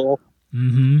on people.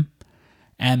 Mm-hmm.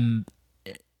 And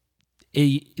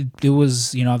it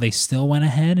was, they still went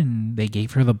ahead and they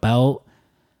gave her the belt.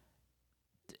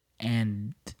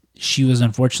 And she was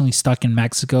unfortunately stuck in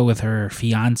Mexico with her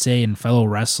fiance and fellow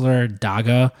wrestler,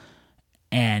 Daga.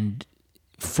 And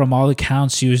from all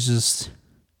accounts,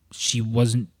 she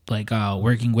wasn't like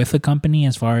working with the company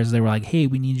as far as they were like, hey,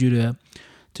 we need you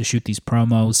to shoot these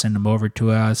promos, send them over to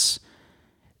us.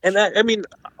 And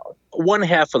one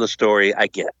half of the story I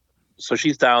get. So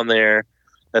she's down there.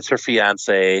 That's her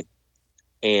fiance.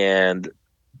 And,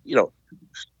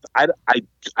 I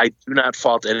do not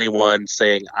fault anyone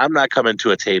saying, I'm not coming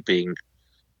to a taping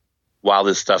while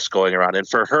this stuff's going around. And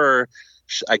for her,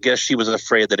 I guess she was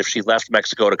afraid that if she left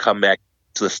Mexico to come back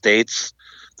to the States,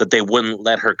 that they wouldn't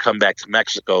let her come back to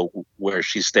Mexico where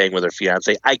she's staying with her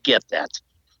fiance. I get that.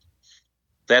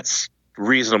 That's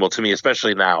reasonable to me,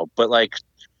 especially now. But, like,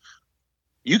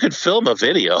 you could film a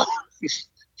video,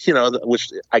 which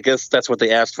I guess that's what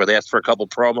they asked for. They asked for a couple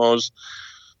promos,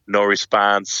 no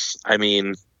response. I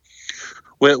mean,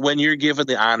 when you're given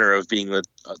the honor of being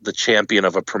the champion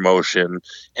of a promotion,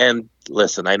 and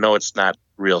listen, I know it's not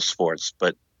real sports,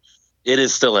 but it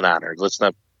is still an honor. Let's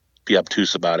not be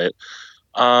obtuse about it.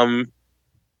 Even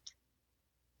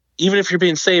if you're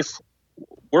being safe,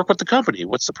 work with the company.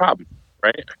 What's the problem,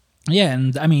 right? Yeah,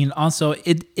 and I mean, also,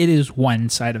 it is one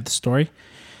side of the story.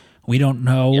 We don't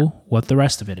know what the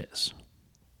rest of it is.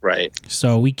 Right.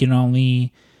 So we can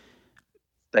only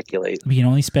speculate. We can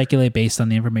only speculate based on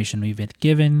the information we've been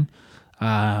given.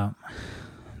 But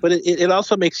it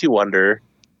also makes you wonder,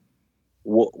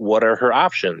 what are her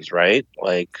options, right?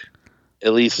 Like,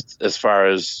 at least as far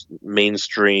as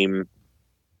mainstream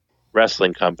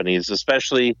wrestling companies,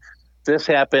 especially this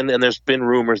happened, and there's been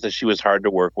rumors that she was hard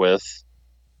to work with.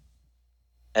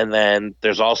 And then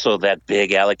there's also that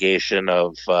big allegation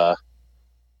of,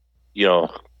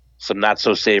 some not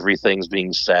so savory things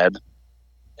being said.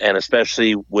 And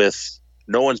especially with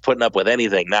no one's putting up with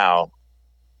anything now,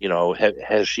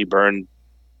 has she burned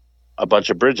a bunch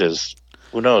of bridges?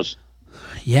 Who knows?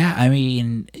 Yeah, I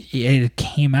mean, it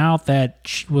came out that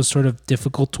she was sort of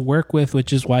difficult to work with,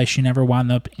 which is why she never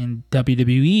wound up in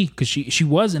WWE, because she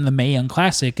was in the Mae Young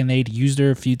Classic, and they'd used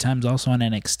her a few times also on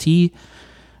NXT,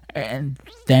 and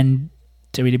then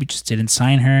WWE just didn't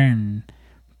sign her. And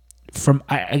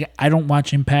I don't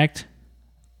watch Impact,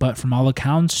 but from all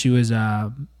accounts, she was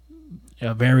a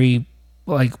very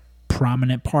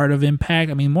prominent part of Impact.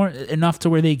 I mean, more enough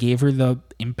to where they gave her the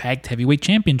Impact Heavyweight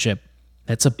Championship.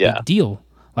 That's a big deal.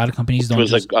 A lot of companies don't.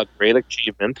 It was a great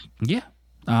achievement. Yeah.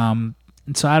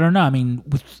 So I don't know. I mean,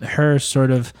 with her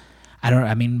sort of,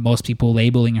 most people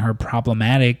labeling her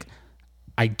problematic.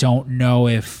 I don't know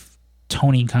if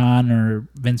Tony Khan or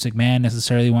Vince McMahon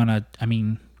necessarily want to. I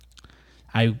mean,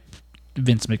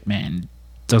 Vince McMahon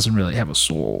doesn't really have a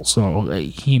soul, so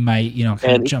he might,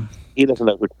 kind of jump. He doesn't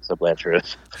know who Tessa Blanchard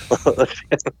is.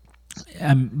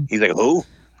 He's like, who?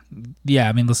 Yeah,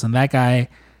 I mean, listen, that guy.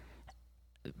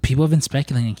 People have been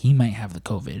speculating he might have the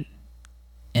COVID,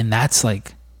 and that's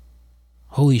like,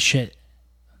 holy shit,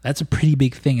 that's a pretty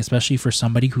big thing, especially for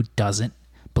somebody who doesn't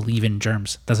believe in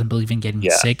germs, doesn't believe in getting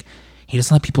sick. He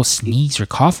doesn't let people sneeze or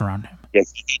cough around him. Yeah,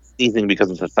 he hates sneezing because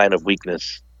it's a sign of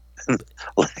weakness,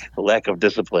 lack of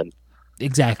discipline.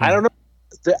 Exactly. I don't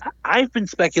know. I've been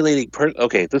speculating.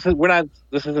 This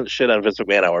isn't shit on Vince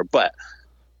McMahon hour, but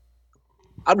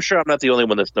I'm sure I'm not the only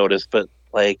one that's noticed. But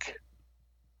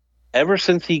ever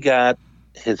since he got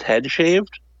his head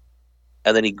shaved,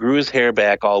 and then he grew his hair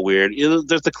back all weird.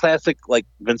 There's the classic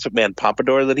Vince McMahon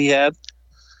pompadour that he had,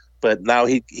 but now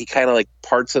he kind of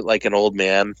parts it like an old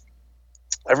man.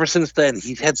 Ever since then,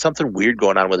 he's had something weird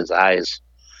going on with his eyes.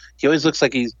 He always looks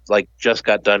like he's just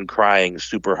got done crying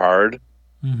super hard.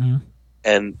 Mm-hmm.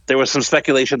 And there was some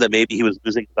speculation that maybe he was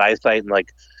losing his eyesight, and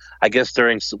I guess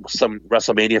during some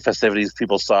WrestleMania festivities,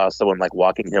 people saw someone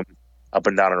walking him up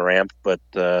and down a ramp, but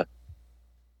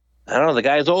I don't know. The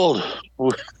guy's old.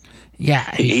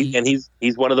 Yeah, he's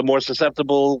one of the more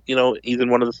susceptible. He's in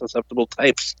one of the susceptible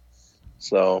types.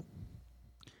 So,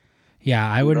 yeah,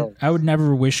 I would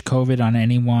never wish COVID on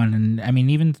anyone, and I mean,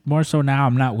 even more so now,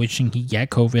 I'm not wishing he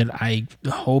get COVID. I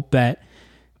hope that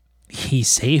he's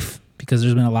safe, because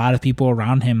there's been a lot of people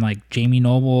around him, like Jamie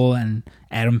Noble and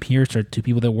Adam Pearce, are two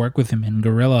people that work with him in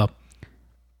Gorilla.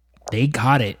 They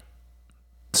got it,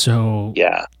 so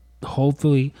yeah.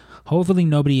 Hopefully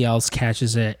nobody else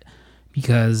catches it,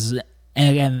 because, and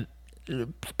again,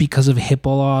 because of HIPAA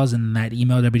laws and that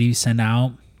email WWE sent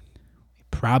out, we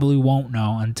probably won't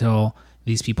know until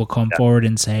these people come forward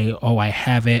and say, oh, I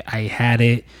have it, I had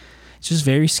it. It's just a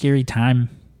very scary time.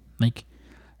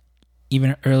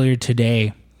 Even earlier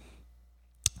today,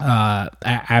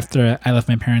 after I left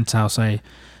my parents' house, I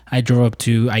drove up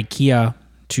to IKEA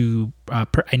to, I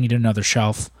needed another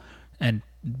shelf, and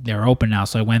they're open now,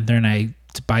 so I went there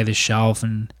to buy the shelf,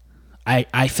 and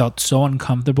I felt so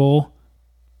uncomfortable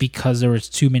because there was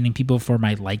too many people for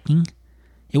my liking.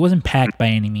 It wasn't packed by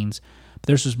any means, but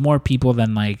there's just more people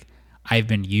than I've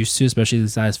been used to, especially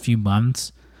these last few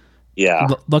months. Yeah.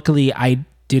 Luckily, I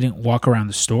didn't walk around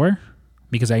the store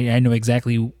because I know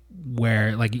exactly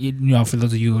where, for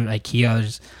those of you at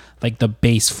IKEA, there's the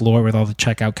base floor with all the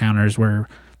checkout counters where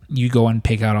you go and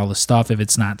pick out all the stuff if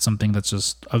it's not something that's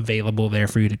just available there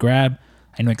for you to grab.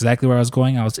 I know exactly where I was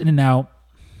going. I was in and out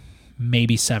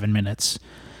maybe 7 minutes.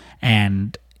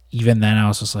 And even then I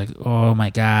was just like, oh my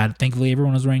God. Thankfully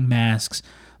everyone was wearing masks.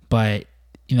 But,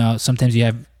 sometimes you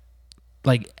have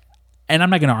and I'm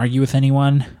not going to argue with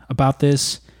anyone about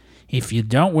this. If you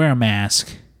don't wear a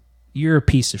mask, you're a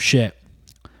piece of shit.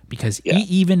 Because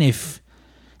even if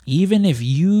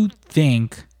you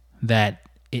think that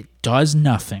it does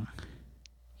nothing,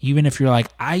 even if you're like,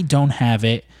 I don't have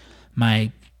it,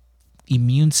 my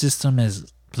immune system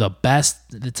is the best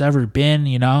it's ever been,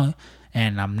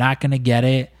 and I'm not going to get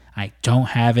it, I don't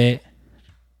have it,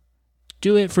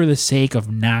 do it for the sake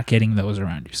of not getting those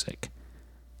around you sick.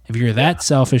 If you're that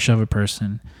selfish of a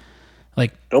person,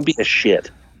 don't be a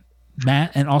shit.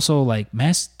 And also,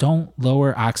 masks don't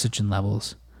lower oxygen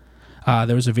levels.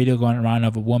 There was a video going around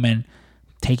of a woman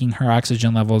taking her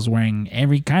oxygen levels, wearing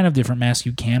every kind of different mask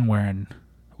you can wear, and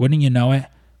wouldn't you know it,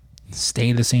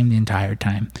 stay the same the entire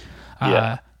time.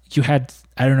 You had,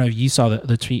 I don't know if you saw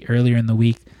the tweet earlier in the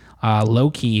week,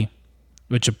 Low-Key,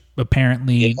 which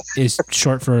apparently is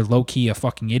short for Low-Key a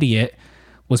fucking idiot,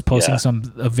 was posting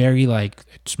a very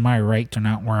it's my right to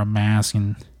not wear a mask,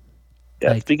 and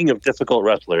Yeah, speaking of difficult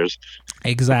wrestlers.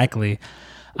 Exactly.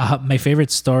 My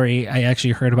favorite story, I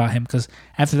actually heard about him because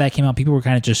after that came out, people were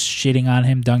kind of just shitting on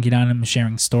him, dunking on him,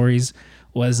 sharing stories,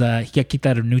 was he got kicked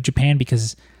out of New Japan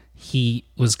because he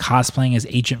was cosplaying as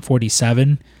Agent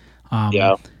 47.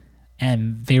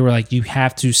 And they were like, you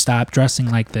have to stop dressing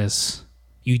like this.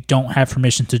 You don't have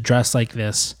permission to dress like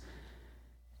this.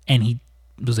 And he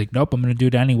was like, nope, I'm going to do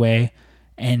it anyway.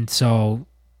 And so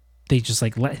they just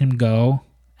like let him go.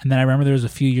 And then I remember there was a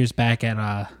few years back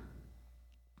at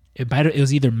it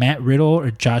was either Matt Riddle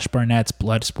or Josh Barnett's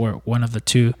Bloodsport, one of the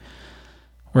two,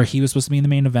 where he was supposed to be in the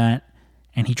main event,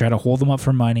 and he tried to hold them up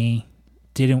for money,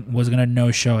 was gonna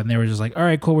no show, and they were just like, all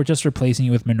right, cool, we're just replacing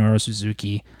you with Minoru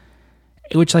Suzuki,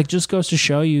 which like just goes to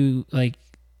show you, like,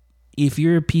 if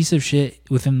you're a piece of shit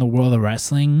within the world of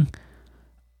wrestling,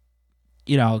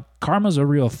 you know, karma's a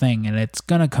real thing, and it's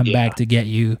gonna come back to get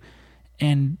you.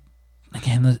 And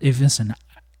again, listen,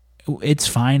 it's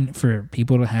fine for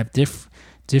people to have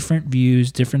different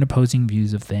views, different opposing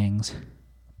views of things.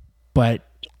 But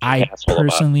I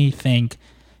personally think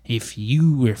if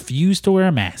you refuse to wear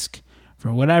a mask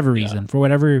for whatever reason, for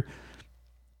whatever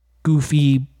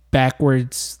goofy,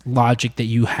 backwards logic that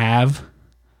you have,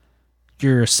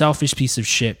 you're a selfish piece of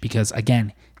shit. Because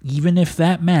again, even if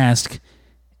that mask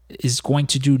is going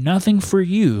to do nothing for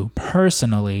you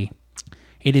personally,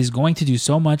 it is going to do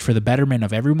so much for the betterment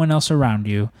of everyone else around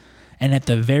you. And at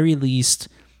the very least,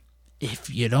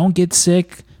 if you don't get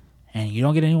sick and you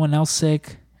don't get anyone else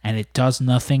sick and it does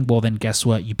nothing, well, then guess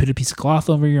what? You put a piece of cloth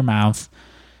over your mouth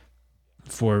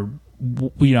for,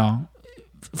 you know,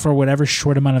 for whatever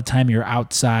short amount of time you're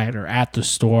outside or at the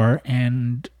store,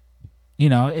 and, you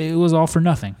know, it was all for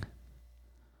nothing.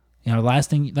 You know,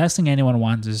 last thing anyone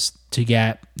wants is to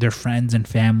get their friends and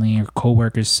family or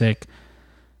coworkers sick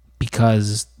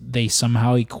because they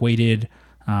somehow equated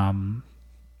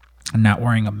not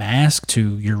wearing a mask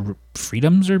to your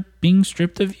freedoms are being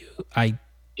stripped of you. I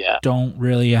don't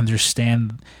really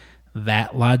understand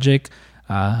that logic.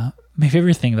 My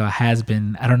favorite thing, though, has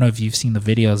been, I don't know if you've seen the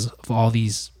videos of all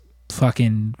these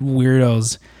fucking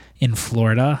weirdos in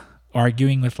Florida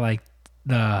arguing with like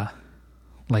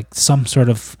some sort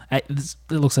of, it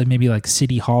looks like maybe like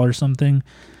City Hall or something,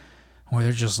 where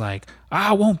they're just like,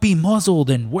 I won't be muzzled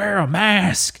and wear a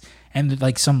mask. And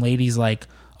like some ladies like,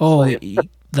 you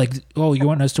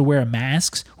want us to wear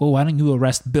masks? Well, why don't you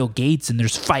arrest Bill Gates, and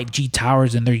there's 5G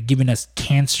towers and they're giving us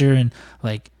cancer, and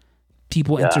like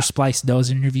people intersplice those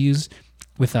interviews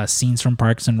with scenes from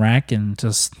Parks and Rec, and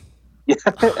just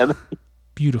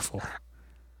beautiful.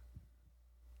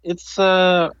 It's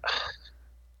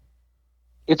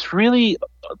really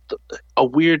a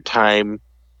weird time,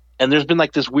 and there's been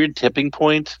like this weird tipping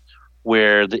point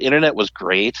where the internet was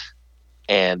great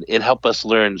and it helped us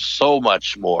learn so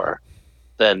much more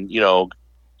than, you know,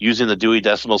 using the Dewey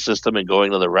Decimal System and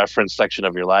going to the reference section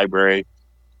of your library.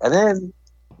 And then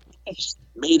it just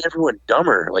made everyone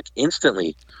dumber, like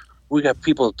instantly. We got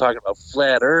people talking about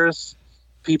flat Earth,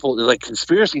 people like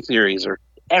conspiracy theories are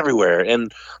everywhere.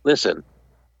 And listen,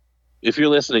 if you're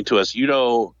listening to us, you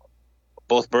know,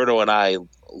 both Berto and I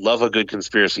love a good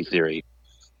conspiracy theory,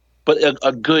 but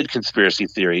a good conspiracy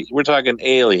theory. We're talking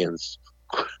aliens.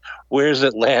 Where's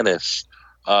Atlantis?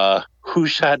 Who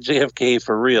shot JFK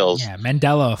for reals? Yeah,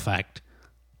 Mandela effect.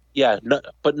 Yeah,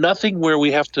 but nothing where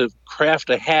we have to craft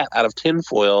a hat out of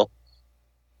tinfoil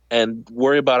and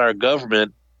worry about our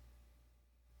government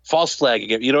false flagging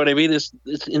it. You know what I mean? It's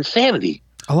insanity.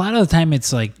 A lot of the time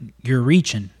it's like you're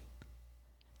reaching.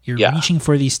 You're reaching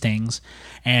for these things.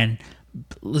 And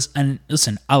listen,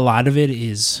 a lot of it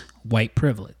is white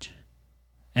privilege.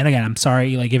 And again, I'm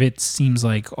sorry, like if it seems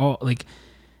like,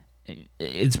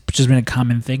 it's just been a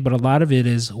common thing, but a lot of it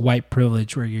is white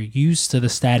privilege where you're used to the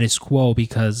status quo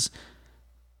because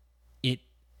it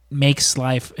makes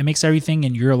everything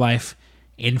in your life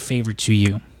in favor to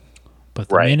you. But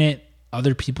the minute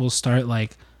other people start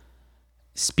like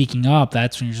speaking up,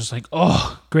 that's when you're just like,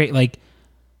 oh, great. Like,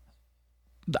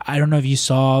 I don't know if you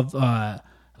saw,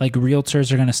 like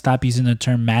realtors are going to stop using the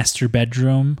term master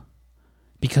bedroom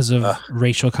because of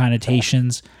racial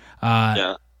connotations.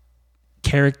 Like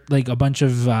a bunch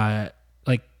of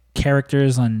like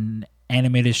characters on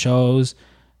animated shows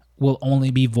will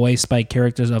only be voiced by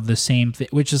characters of the same thing,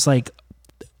 which is like,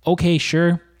 okay,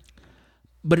 sure,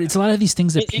 but it's a lot of these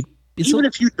things that even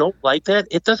if you don't like that,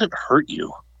 it doesn't hurt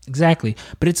you. Exactly,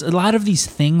 but it's a lot of these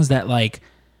things that like,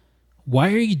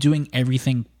 why are you doing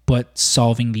everything but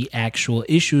solving the actual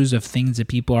issues of things that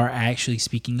people are actually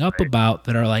speaking up about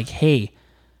that are like, hey,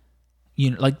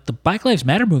 you know, like the Black Lives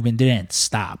Matter movement didn't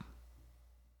stop.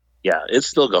 Yeah, it's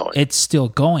still going. It's still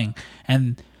going.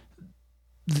 And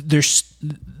there's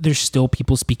still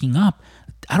people speaking up.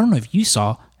 I don't know if you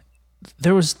saw,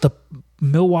 there was the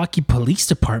Milwaukee Police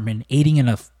Department aiding in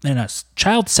a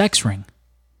child sex ring.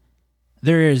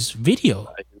 There is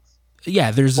video.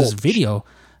 Yeah, there's this video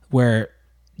where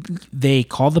they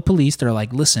call the police. They're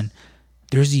like, listen,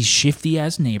 there's these shifty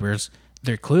ass neighbors.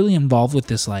 They're clearly involved with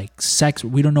this like sex.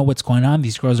 We don't know what's going on.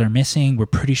 These girls are missing. We're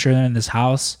pretty sure they're in this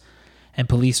house. And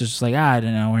police are just like, I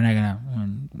don't know. We're not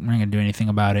gonna do anything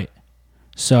about it.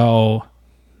 So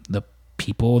the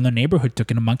people in the neighborhood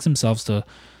took it amongst themselves to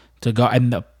go,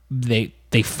 and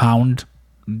they found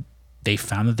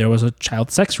that there was a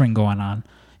child sex ring going on.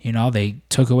 You know, they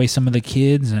took away some of the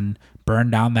kids and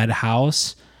burned down that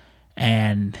house,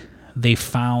 and they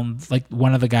found like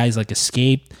one of the guys like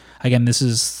escaped. Again,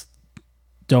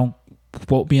 don't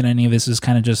quote me on any of this. Is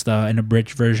kind of just an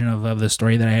abridged version of the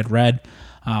story that I had read.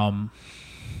 And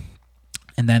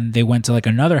then they went to like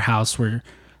another house where,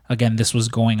 again, this was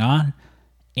going on.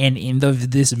 And in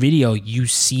this video, you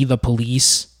see the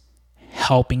police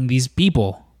helping these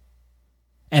people.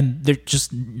 And they're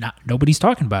just nobody's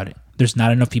talking about it. There's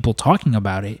not enough people talking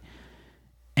about it.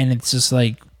 And it's just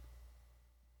like,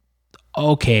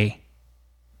 okay,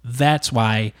 that's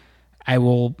why I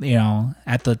will,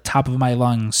 at the top of my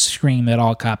lungs scream that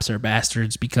all cops are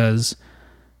bastards, because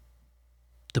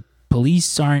the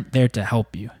police aren't there to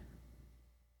help you.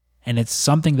 And it's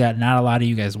something that not a lot of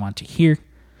you guys want to hear.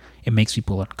 It makes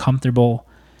people uncomfortable.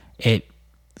 It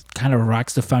kind of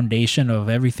rocks the foundation of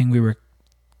everything we were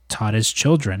taught as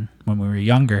children when we were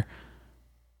younger.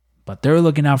 But they're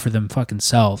looking out for them fucking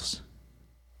selves.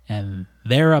 And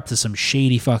they're up to some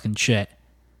shady fucking shit.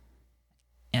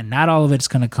 And not all of it's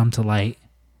going to come to light.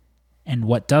 And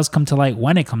what does come to light,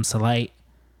 when it comes to light,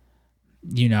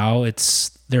 there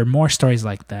are more stories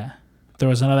like that. There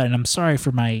was another, and I'm sorry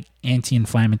for my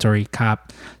anti-inflammatory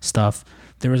cop stuff.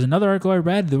 There was another article I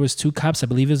read. There was 2 cops, I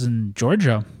believe it was in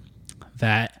Georgia,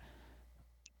 that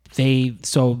they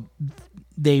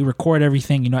record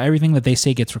everything. Everything that they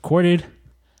say gets recorded.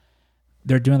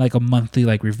 They're doing like a monthly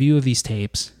like review of these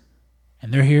tapes,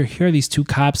 and they're here are these 2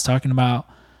 cops talking about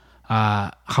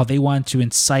how they want to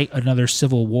incite another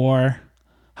civil war,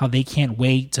 how they can't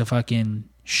wait to fucking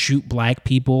shoot black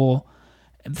people.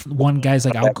 One guy's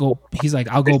like, I'll go.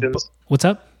 What's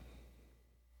up?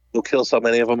 You'll kill so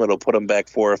many of them, it'll put them back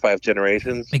 4 or 5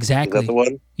 generations. Exactly. Is that the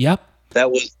one? Yep. That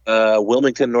was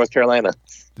Wilmington, North Carolina.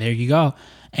 There you go.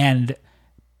 And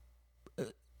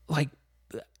like,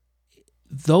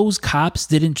 those cops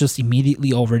didn't just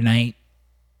immediately overnight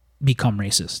become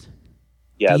racist.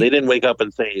 Yeah, they didn't wake up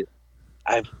and say,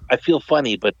 I feel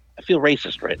funny, but I feel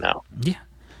racist right now. Yeah.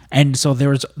 And so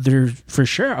there for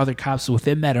sure other cops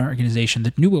within that organization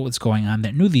that knew what was going on,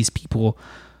 that knew these people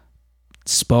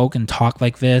spoke and talked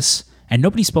like this, and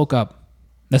nobody spoke up.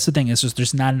 That's the thing. It's just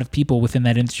there's not enough people within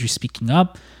that industry speaking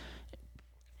up.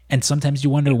 And sometimes you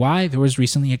wonder why. There was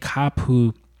recently a cop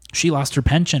who, she lost her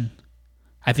pension.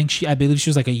 I believe she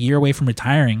was like a year away from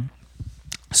retiring.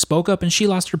 Spoke up and she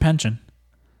lost her pension.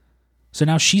 So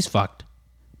now she's fucked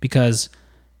because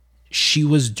she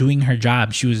was doing her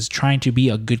job. She was trying to be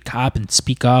a good cop and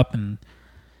speak up, and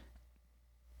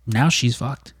now she's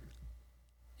fucked.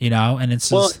 And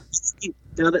it's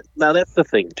now that's the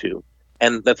thing too,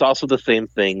 and that's also the same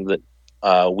thing that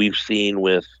we've seen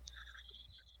with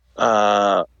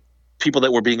people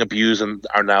that were being abused and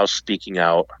are now speaking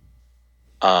out.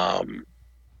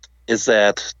 Is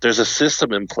that there's a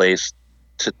system in place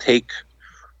to take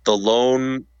the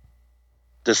lone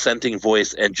dissenting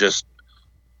voice and just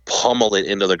pummel it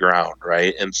into the ground,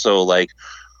 right? And so, like,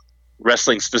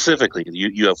 wrestling specifically,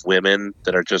 you have women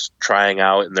that are just trying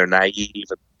out and they're naive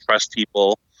and trust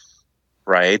people,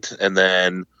 right? And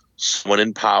then someone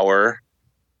in power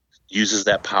uses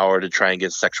that power to try and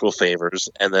get sexual favors,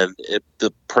 and then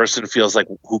the person feels like,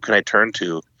 who can I turn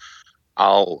to?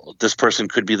 This person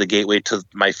could be the gateway to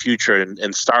my future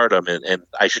and stardom, and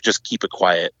I should just keep it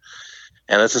quiet.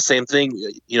 And that's the same thing,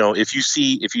 if you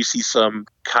see some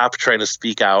cop trying to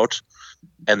speak out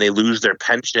and they lose their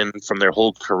pension from their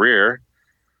whole career,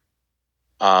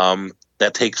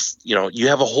 that takes, you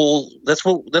have a whole, that's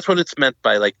what it's meant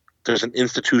by, like, there's an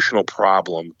institutional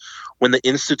problem. When the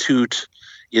institute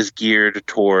is geared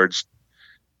towards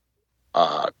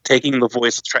taking the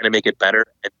voice and trying to make it better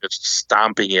and just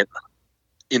stomping it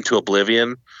into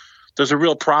oblivion, there's a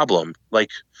real problem.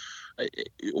 Like,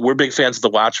 we're big fans of The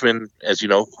Watchmen, as you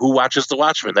know. Who watches The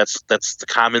Watchmen? That's the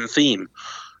common theme,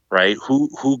 right?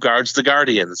 Who guards the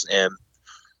Guardians? And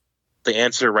the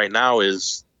answer right now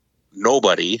is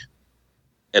nobody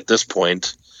at this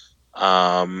point.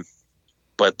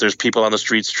 But there's people on the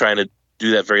streets trying to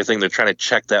do that very thing. They're trying to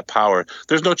check that power.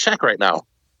 There's no check right now.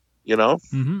 you know?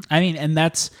 Mm-hmm. I mean, and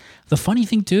that's the funny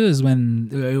thing too is when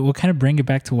we'll kind of bring it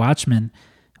back to Watchmen.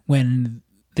 When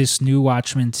this new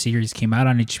Watchmen series came out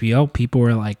on HBO, people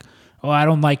were like, "Oh, I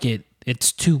don't like it.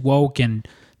 It's too woke and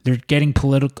they're getting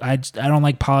political. I don't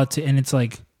like politics." And it's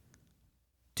like,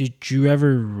 did you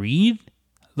ever read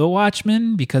The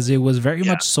Watchmen? Because it was very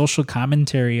much social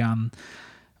commentary on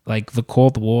like the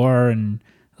Cold War and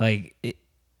like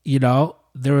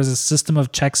there was a system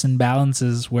of checks and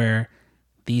balances where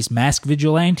these masked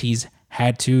vigilantes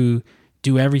had to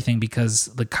do everything because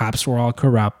the cops were all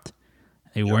corrupt.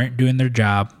 They weren't doing their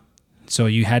job. So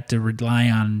you had to rely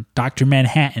on Dr.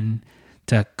 Manhattan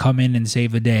to come in and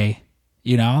save the day.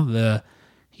 The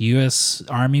U.S.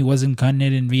 Army wasn't cutting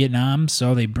it in Vietnam,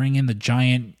 so they bring in the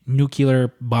giant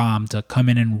nuclear bomb to come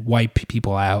in and wipe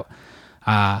people out.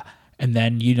 And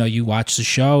then, you watch the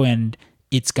show and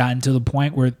it's gotten to the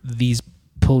point where these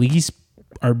police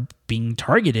are being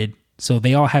targeted. So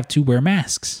they all have to wear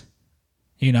masks.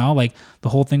 Like the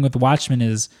whole thing with the Watchmen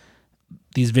is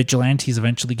these vigilantes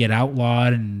eventually get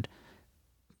outlawed and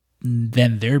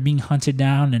then they're being hunted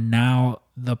down. And now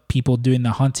the people doing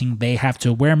the hunting, they have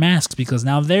to wear masks because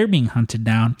now they're being hunted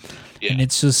down. Yeah. And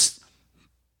it's just,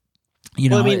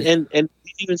 and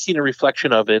we've even seen a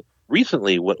reflection of it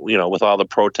recently, with all the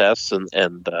protests and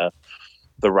the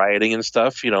rioting and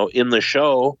stuff. In the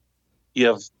show, you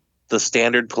have the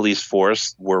standard police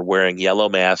force were wearing yellow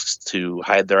masks to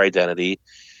hide their identity.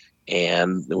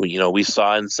 And, we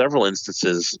saw in several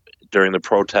instances during the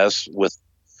protests with,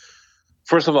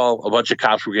 first of all, a bunch of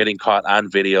cops were getting caught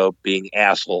on video being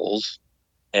assholes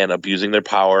and abusing their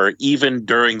power, even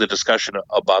during the discussion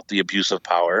about the abuse of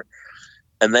power.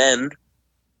 And then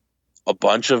a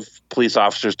bunch of police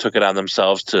officers took it on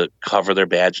themselves to cover their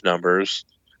badge numbers,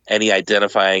 any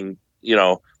identifying,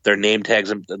 their name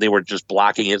tags, and they were just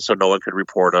blocking it so no one could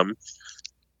report them.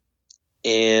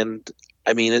 And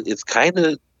I mean, it's kind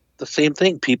of the same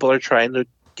thing. People are trying to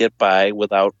get by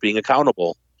without being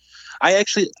accountable.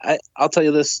 I'll tell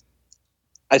you this.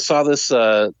 I saw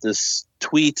this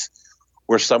tweet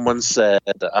where someone said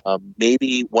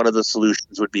maybe one of the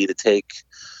solutions would be to take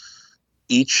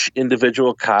each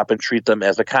individual cop and treat them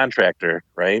as a contractor,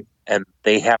 right? And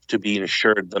they have to be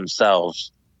insured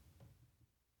themselves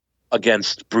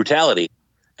against brutality.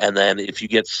 And then if you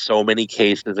get so many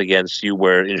cases against you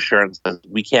where insurance says,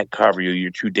 we can't cover you,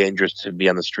 you're too dangerous to be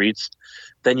on the streets,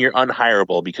 then you're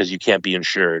unhireable because you can't be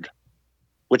insured.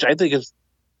 Which I think is,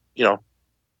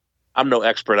 I'm no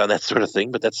expert on that sort of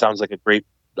thing, but that sounds like a great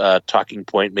talking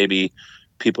point maybe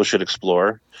people should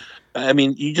explore. I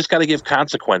mean, you just got to give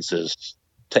consequences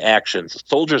to actions.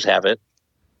 Soldiers have it.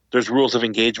 There's rules of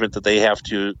engagement that they have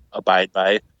to abide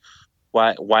by.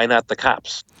 Why not the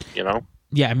cops,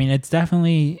 Yeah, I mean, it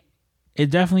definitely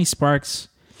sparks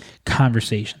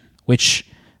conversation, which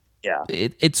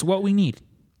it's what we need.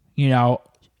 Yeah.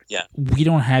 We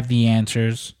don't have the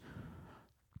answers.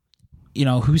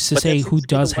 Who's to say who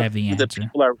does have the answer?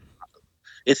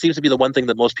 It seems to be the one thing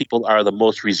that most people are the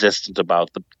most resistant about.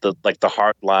 The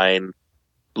hardline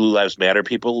Blue Lives Matter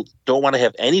people don't want to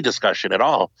have any discussion at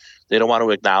all. They don't want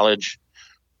to acknowledge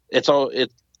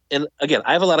and again,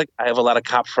 I have a lot of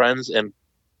cop friends and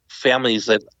families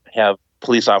that have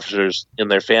police officers in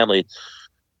their family.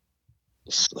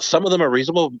 Some of them are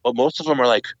reasonable, but most of them are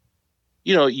like,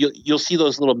 you'll see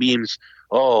those little memes.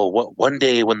 Oh, one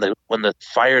day when the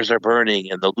fires are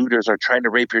burning and the looters are trying to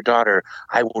rape your daughter,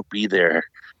 I won't be there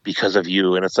because of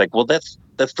you. And it's like, well, that's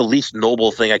the least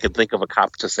noble thing I could think of a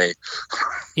cop to say.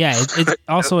 Yeah, it's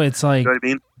also it's like, you know what I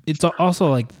mean? It's also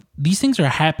like these things are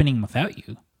happening without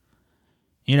you.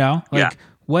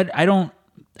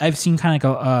 I've seen kind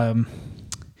of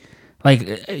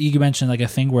like you mentioned like a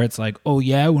thing where it's like, oh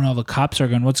yeah, when all the cops are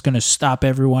going, what's going to stop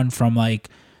everyone from like,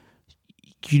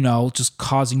 just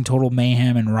causing total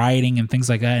mayhem and rioting and things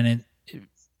like that. And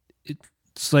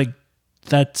it's like,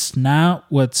 that's not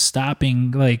what's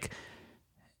stopping,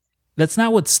 that's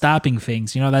not what's stopping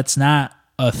things. That's not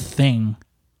a thing.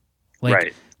 Like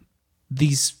right.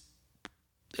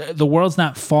 The world's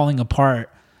not falling apart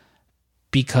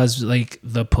because like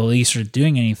the police are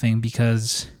doing anything,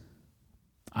 because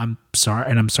I'm sorry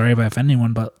if I offend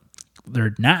anyone, but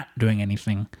they're not doing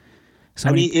anything.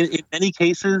 In many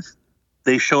cases,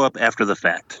 they show up after the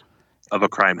fact of a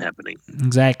crime happening.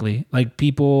 Exactly. Like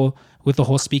people with the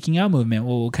whole speaking out movement,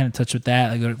 we'll kind of touch with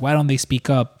that. Like, why don't they speak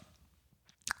up?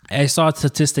 I saw a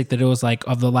statistic that it was like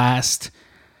of the last,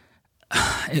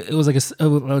 it was like just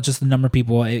the number of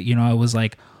people, it was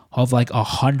like of like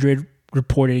 100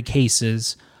 reported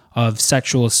cases of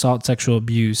sexual assault, sexual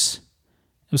abuse.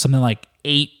 It was something like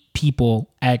 8 people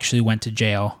actually went to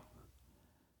jail.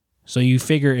 So you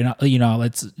figure,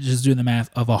 let's just do the math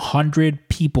of 100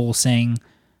 people saying,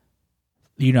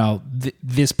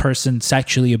 this person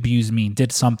sexually abused me,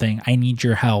 did something, I need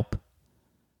your help.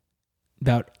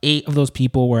 About 8 of those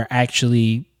people were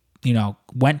actually,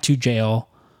 went to jail.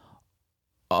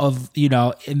 And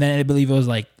then I believe it was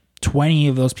like 20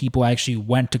 of those people actually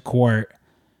went to court.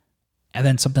 And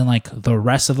then something like the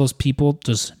rest of those people,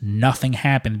 just nothing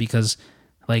happened because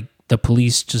like the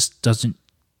police just doesn't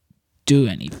do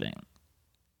anything.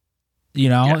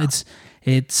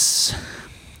 It's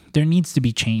there needs to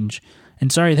be change.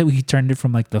 And sorry that we turned it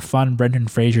from like the fun Brendan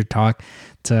Fraser talk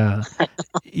to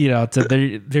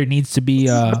to there needs to be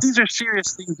but these are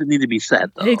serious things that need to be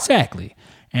said though. Exactly.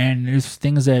 And there's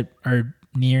things that are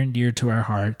near and dear to our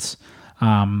hearts.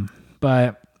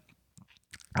 But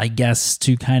I guess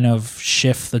to kind of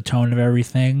shift the tone of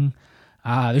everything,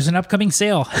 there's an upcoming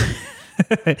sale.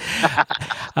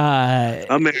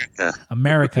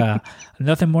 America.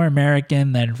 Nothing more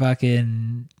American than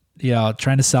fucking,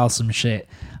 trying to sell some shit.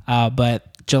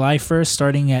 But July 1st,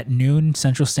 starting at noon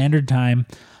Central Standard Time,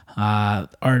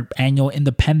 our annual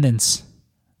Independence,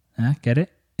 get it?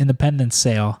 Independence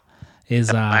sale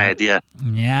is my idea.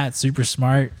 Yeah, it's super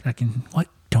smart. What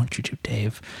don't you do,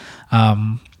 Dave?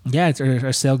 It's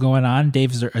our sale going on.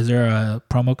 Dave, is there a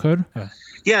promo code?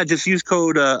 Yeah, just use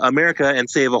code America and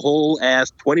save a whole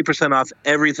ass 20% off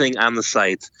everything on the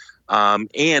site.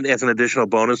 And as an additional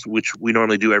bonus, which we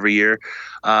normally do every year,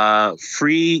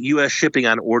 free U.S. shipping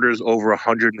on orders over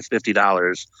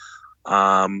 $150.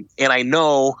 And I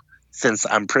know, since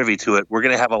I'm privy to it, we're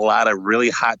going to have a lot of really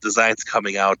hot designs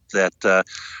coming out that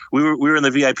we were in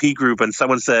the VIP group and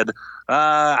someone said,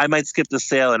 I might skip the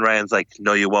sale. And Ryan's like,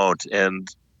 no, you won't. And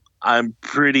I'm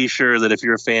pretty sure that if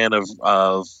you're a fan of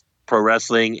pro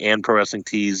wrestling and pro wrestling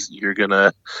tees, your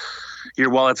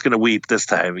wallet's going to weep this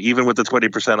time, even with the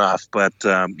 20% off. But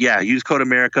use code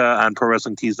America on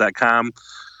prowrestlingtees.com,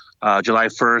 July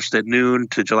 1st at noon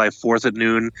to July 4th at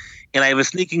noon. And I have a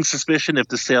sneaking suspicion if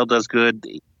the sale does good,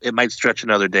 it might stretch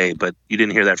another day, but you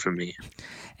didn't hear that from me.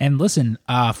 And listen,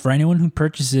 for anyone who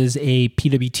purchases a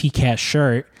PWT Cast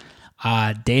shirt,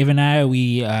 Dave and I,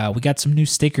 we got some new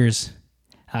stickers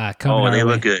coming. Oh, they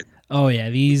look good. Oh yeah,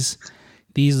 these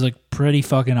look pretty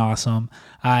fucking awesome.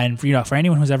 And for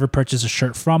anyone who's ever purchased a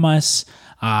shirt from us,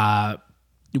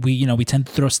 we tend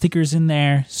to throw stickers in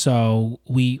there. So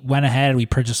we went ahead, we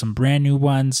purchased some brand new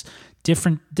ones,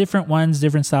 different ones,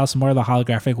 different styles. Some more of the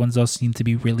holographic ones, those seem to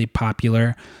be really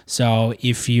popular. So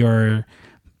if you're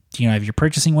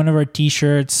purchasing one of our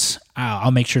t-shirts,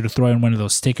 I'll make sure to throw in one of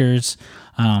those stickers.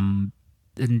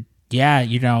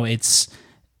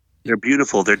 They're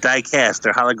beautiful. They're die cast.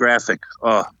 They're holographic.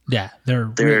 Oh yeah,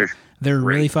 they're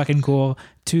really fucking cool.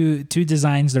 Two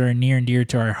designs that are near and dear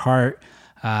to our heart.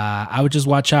 I would just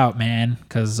watch out, man,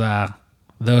 because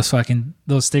those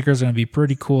stickers are gonna be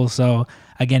pretty cool. So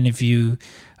again, if you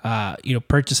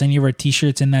purchase any of our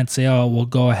t-shirts in that sale, we'll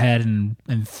go ahead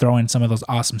and throw in some of those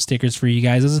awesome stickers for you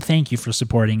guys as a thank you for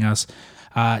supporting us.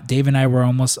 Dave and I were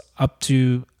almost up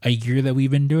to a year that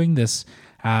we've been doing this.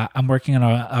 I'm working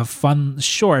on a fun,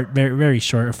 short, very, very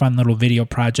short, a fun little video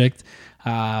project.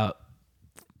 Don't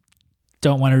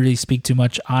want to really speak too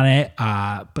much on it,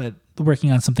 but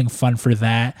working on something fun for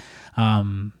that.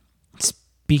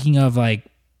 Speaking of like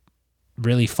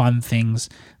really fun things,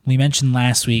 we mentioned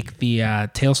last week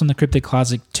the Tales from the Cryptic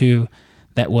Closet 2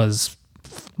 that was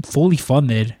fully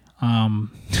funded.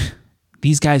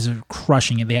 These guys are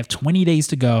crushing it. They have 20 days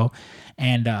to go,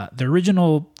 and the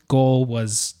original goal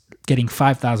was getting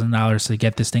 $5,000 to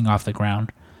get this thing off the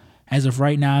ground. As of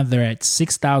right now, they're at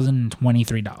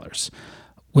 $6,023,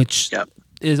 which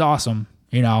is awesome.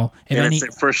 It's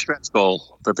their first stretch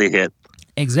goal that they hit.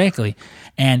 Exactly,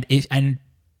 and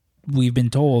we've been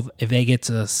told if they get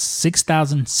to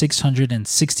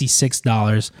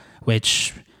 $6,666,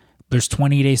 which there's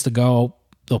 20 days to go,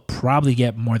 they'll probably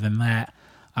get more than that.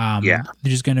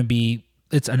 There's going to be.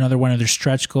 It's another one of their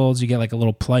stretch goals. You get like a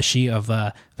little plushie of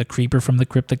the creeper from the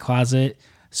Cryptic Closet.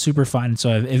 Super fun.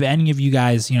 So if any of you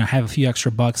guys, have a few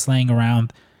extra bucks laying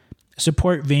around,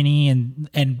 support Vinny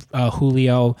and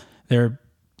Julio. They're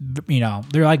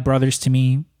like brothers to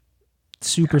me.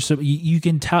 Super. So you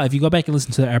can tell if you go back and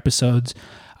listen to their episodes,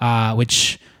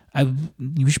 which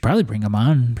we should probably bring them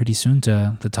on pretty soon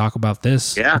to talk about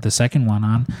this. Yeah. With the second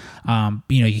one on.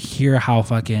 You hear how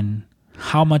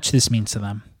much this means to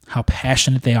them. How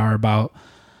passionate they are about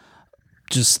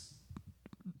just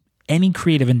any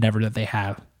creative endeavor that they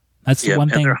have. That's the one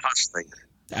thing. They're hustling.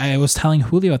 I was telling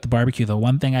Julio at the barbecue, the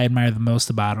one thing I admire the most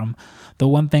about him, the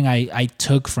one thing I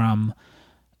took from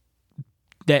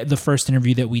the first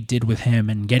interview that we did with him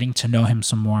and getting to know him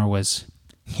some more was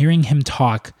hearing him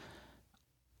talk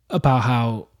about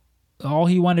how all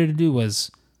he wanted to do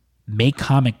was make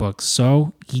comic books.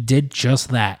 So he did just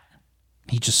that.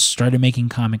 He just started making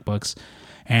comic books.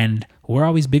 And we're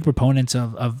always big proponents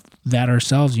of that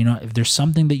ourselves. You know, if there's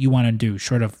something that you want to do,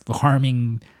 short of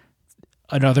harming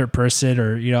another person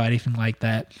or, you know, anything like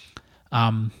that,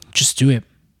 just do it.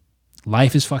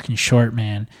 Life is fucking short,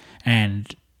 man.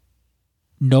 And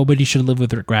nobody should live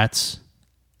with regrets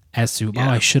as to, oh,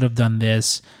 I should have done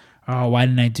this. Oh, why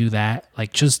didn't I do that?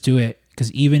 Like, just do it.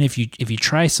 Because even if you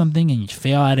try something and you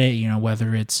fail at it, you know,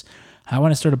 whether it's, I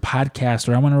want to start a podcast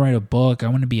or I want to write a book, I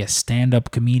want to be a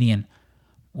stand-up comedian,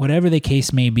 whatever the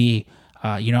case may be.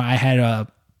 You know, I had a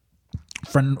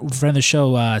friend of the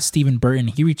show, Stephen Burton.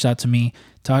 He reached out to me,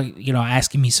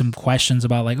 asking me some questions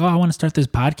about like, oh, I want to start this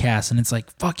podcast. And it's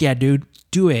like, fuck yeah, dude,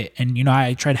 do it. And, you know,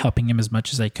 I tried helping him as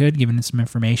much as I could, giving him some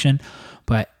information.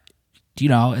 But, you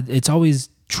know, it's always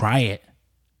try it.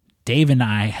 Dave and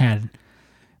I had,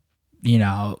 you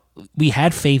know, we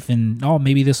had faith in, oh,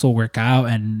 maybe this will work out.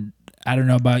 And I don't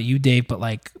know about you, Dave, but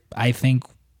like, I think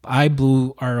I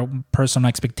blew our personal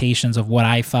expectations of what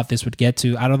I thought this would get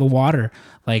to out of the water.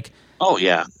 Like, oh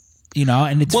yeah, you know,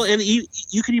 and it's, well, and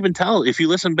you can even tell if you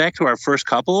listen back to our first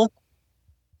couple,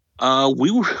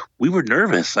 we were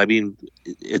nervous. I mean,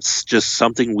 it's just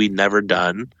something we'd never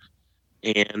done.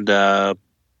 And,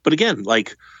 but again,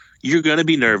 like, you're going to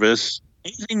be nervous.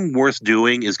 Anything worth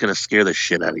doing is going to scare the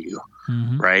shit out of you.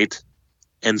 mm-hmm. Right.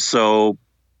 And so,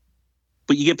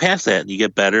 but you get past that and you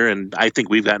get better. And I think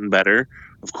we've gotten better,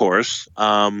 of course.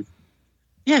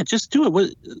 Yeah, just do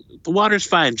it. The water's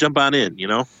fine. Jump on in, you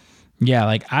know? Yeah.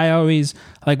 Like I always,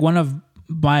 like one of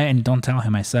my, and don't tell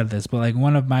him I said this, but like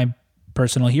one of my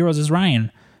personal heroes is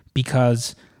Ryan,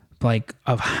 because like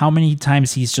of how many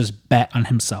times he's just bet on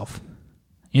himself,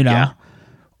 you know? Yeah.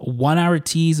 1 Hour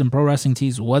Tees and Pro Wrestling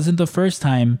Tees wasn't the first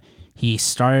time he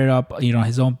started up, you know,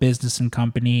 his own business and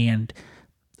company. And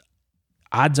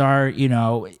odds are, you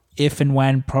know, if and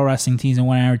when Pro Wrestling Tees and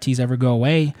 1 Hour Tees ever go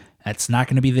away, that's not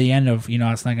going to be the end of, you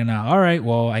know, it's not going to, all right,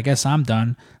 well, I guess I'm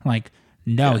done. Like,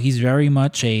 no, he's very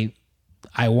much I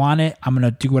want it. I'm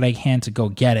going to do what I can to go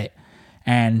get it.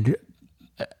 And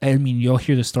I mean, you'll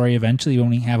hear the story eventually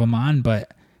when we have him on,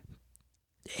 but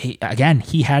he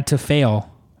had to fail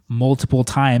multiple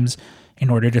times in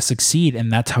order to succeed. And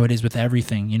that's how it is with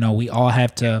everything. You know, we all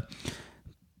have to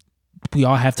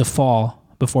fall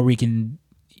before we can,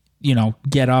 you know,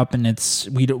 get up, and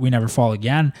we never fall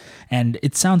again. And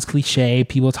it sounds cliche.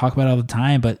 People talk about it all the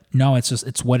time, but no,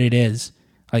 it's what it is.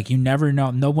 Like, you never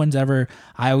know. No one's ever,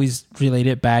 I always relate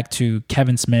it back to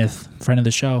Kevin Smith, friend of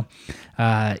the show.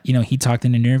 You know, he talked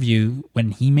in an interview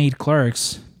when he made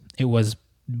Clerks, it was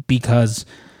because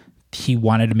he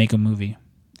wanted to make a movie.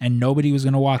 And nobody was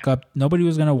going to walk up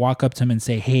to him and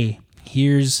say, hey,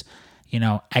 here's, you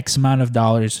know, X amount of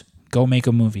dollars, go make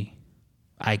a movie.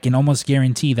 I can almost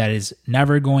guarantee that is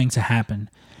never going to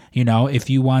happen. You know, if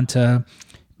you want to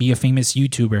be a famous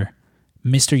YouTuber,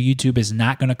 Mr. YouTube is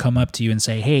not going to come up to you and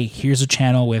say, hey, here's a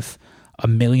channel with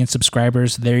 1 million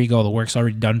subscribers. There you go. The work's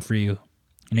already done for you.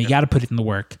 You know, you got to put it in the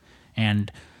work.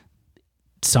 And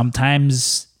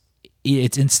sometimes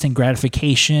it's instant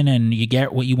gratification and you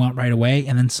get what you want right away.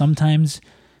 And then sometimes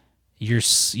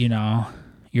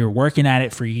you're working at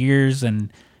it for years,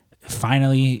 and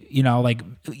finally, you know, like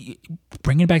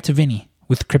bring it back to Vinny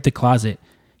with Cryptic Closet.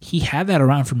 He had that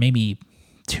around for maybe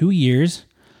 2 years,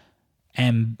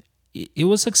 and it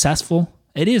was successful.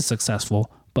 It is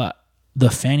successful, but the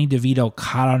Fanny DeVito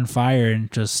caught on fire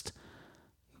and just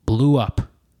blew up,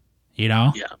 you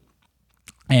know? Yeah.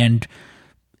 And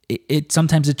it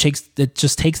sometimes it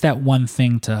just takes that one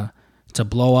thing to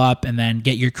blow up and then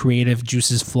get your creative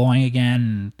juices flowing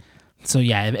again. And so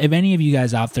yeah, if any of you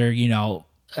guys out there, you know,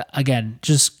 again,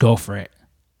 just go for it.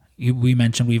 We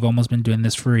mentioned we've almost been doing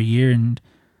this for a year, and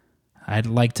I'd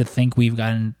like to think we've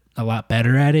gotten a lot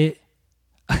better at it.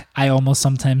 I almost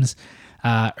sometimes,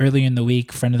 earlier in the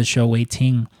week, friend of the show, Wei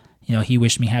Ting, you know, he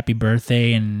wished me happy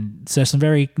birthday and said some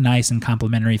very nice and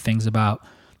complimentary things about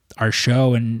our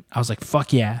show. And I was like,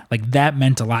 fuck yeah. Like, that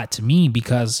meant a lot to me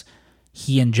because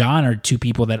he and John are two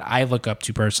people that I look up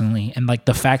to personally. And like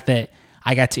the fact that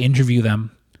I got to interview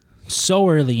them so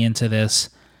early into this,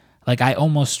 like I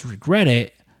almost regret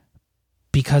it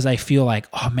because I feel like,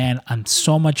 oh man, I'm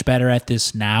so much better at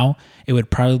this now. It would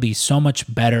probably be so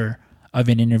much better of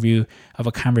an interview, of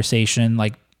a conversation.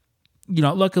 Like, you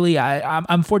know, luckily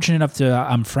I'm fortunate enough to,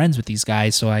 I'm friends with these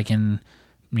guys, so I can,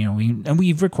 you know,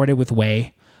 we've recorded with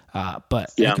Way,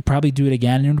 but I could probably do it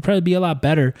again and it would probably be a lot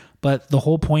better. But the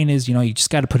whole point is, you know, you just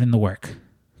got to put in the work.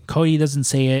 Cody doesn't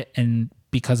say it and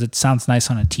because it sounds nice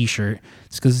on a t-shirt,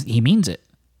 it's because he means it.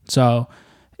 So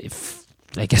if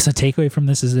I guess a takeaway from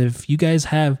this is if you guys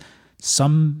have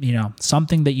something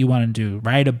that you want to do,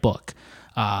 write a book,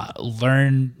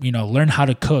 learn how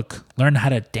to cook, learn how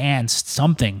to dance,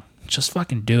 something, just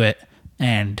fucking do it.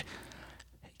 And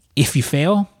if you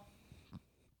fail,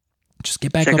 just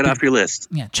get back. Check it off your list.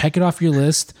 Yeah, check it off your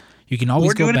list. You can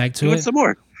always go back to it. Some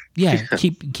more. Yeah,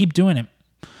 keep doing it.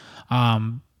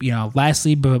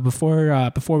 Lastly, but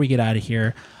before we get out of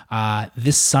here,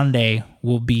 this Sunday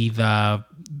will be the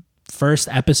first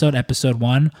episode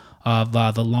 1 of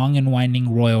the Long and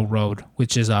Winding Royal Road,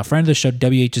 which is a friend of the show,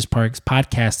 WH's Parks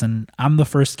podcast, and I'm the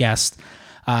first guest.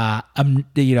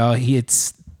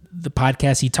 It's the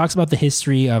podcast. He talks about the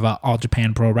history of All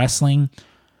Japan Pro Wrestling.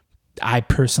 I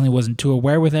personally wasn't too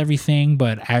aware with everything,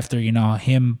 but after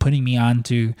him putting me on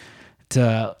to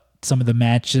some of the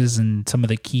matches and some of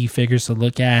the key figures to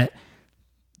look at,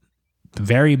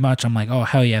 very much I'm like, oh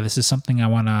hell yeah, this is something I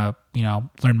want to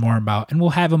learn more about. And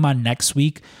we'll have him on next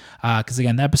week because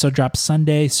again, the episode drops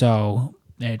Sunday, so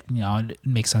it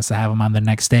makes sense to have him on the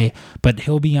next day. But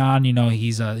he'll be on.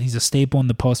 He's a staple in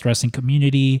the post wrestling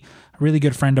community, a really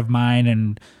good friend of mine,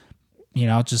 and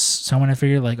just someone I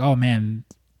figured like, oh man,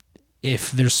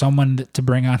 if there's someone to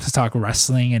bring on to talk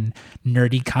wrestling and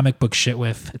nerdy comic book shit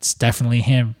with, it's definitely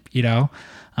him. Yeah.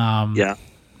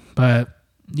 But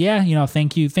yeah,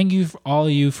 thank you for all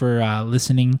of you for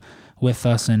listening with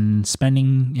us and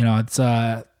spending. It's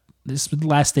this is the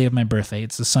last day of my birthday.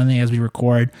 It's the Sunday as we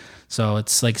record, so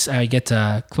it's like I get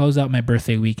to close out my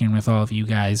birthday weekend with all of you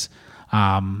guys.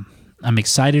 I'm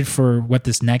excited for what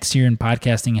this next year in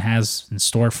podcasting has in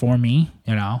store for me.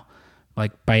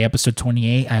 Like by episode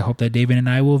 28, I hope that David and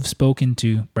I will have spoken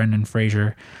to Brendan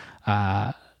Fraser,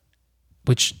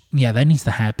 which, yeah, that needs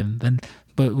to happen.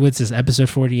 But what's this, episode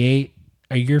 48?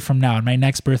 A year from now, on my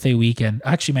next birthday weekend.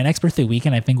 Actually, my next birthday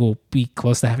weekend, I think we'll be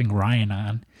close to having Ryan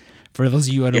on. For those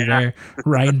of you unaware,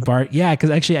 Ryan Bark. Yeah, because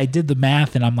actually I did the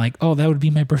math and I'm like, oh, that would be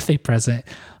my birthday present.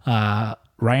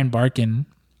 Ryan Barkin,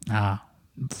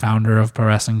 founder of Pro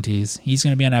Wrestling Tees, he's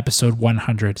going to be on episode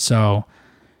 100. So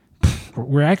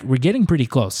we're getting pretty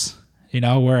close.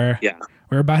 We're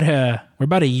about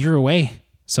a year away.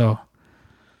 So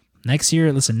next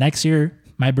year,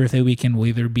 my birthday weekend will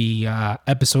either be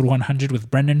episode 100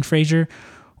 with Brendan Fraser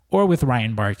or with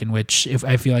Ryan Barkin, which if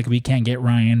I feel like we can't get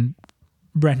Ryan,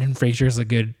 Brendan Fraser is a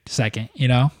good second,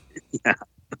 Yeah.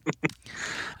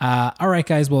 All right,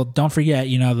 guys. Well, don't forget,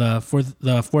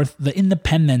 the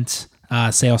Independent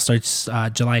sale starts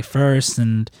July 1st,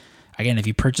 and again, if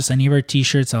you purchase any of our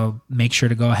t-shirts, I'll make sure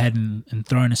to go ahead and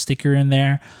throw in a sticker in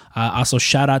there. Also,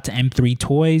 shout out to M3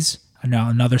 Toys,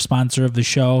 another sponsor of the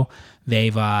show.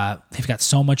 They've got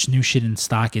so much new shit in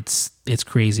stock. It's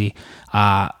crazy.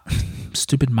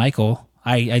 Stupid Michael,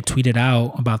 I tweeted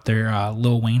out about their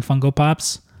Lil Wayne Funko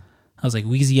Pops. I was like,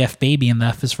 Weezy F Baby, and the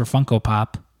F is for Funko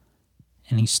Pop.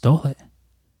 And he stole it.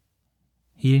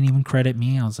 He didn't even credit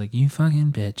me. I was like, you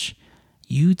fucking bitch.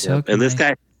 You took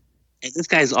this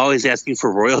guy's always asking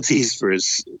for royalties for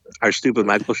our stupid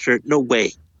Michael shirt. No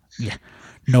way. Yeah.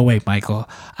 No way, Michael.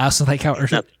 I also like how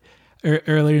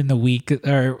earlier in the week,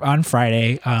 or on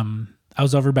Friday, I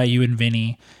was over by you and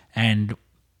Vinny, and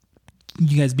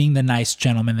you guys being the nice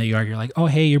gentleman that you are, you're like, oh,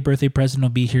 hey, your birthday present will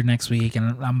be here next week.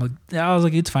 And I was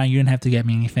like, it's fine. You didn't have to get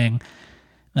me anything.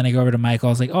 Then I go over to Michael.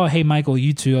 I was like, oh, hey, Michael,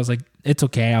 you too. I was like, it's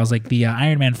okay. I was like, the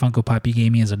Iron Man Funko Pop you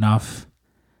gave me is enough.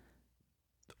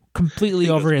 Completely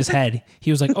over his head.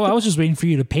 He was like, oh, I was just waiting for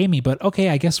you to pay me, but okay,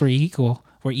 I guess we're equal.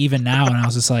 We're even now. And I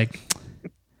was just like,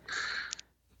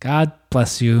 God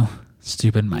bless you,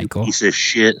 stupid Michael. Piece of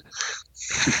shit.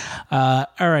 All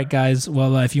right, guys.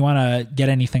 Well, if you want to get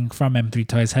anything from M3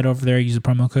 Toys, head over there, use the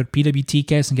promo code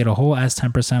PWTCast and get a whole ass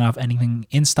 10% off anything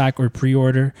in stock or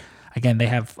pre-order. Again, they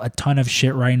have a ton of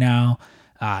shit right now.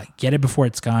 Get it before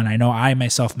it's gone. I know I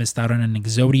myself missed out on an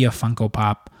Exodia Funko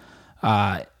Pop.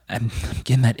 I'm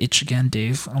getting that itch again,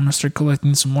 Dave. I'm gonna start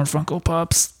collecting some more Funko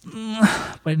Pops.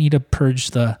 But I need to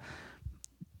purge the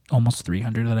almost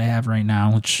 300 that I have right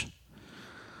now, which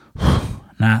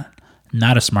not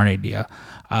a smart idea.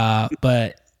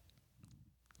 But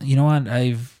you know what?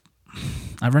 I've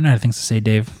run out of things to say,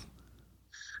 Dave.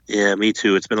 Yeah, me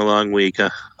too. It's been a long week.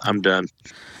 I'm done.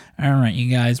 All right, you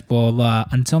guys. Well,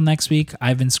 until next week,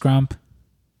 I've been Scrump.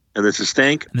 And this is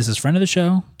Stank. And this is friend of the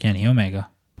show, Kenny Omega.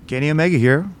 Kenny Omega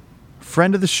here,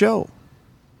 friend of the show.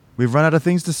 We've run out of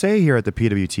things to say here at the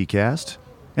PWT Cast,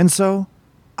 and so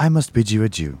I must bid you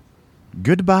adieu.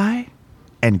 Goodbye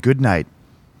and good night.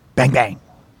 Bang, bang.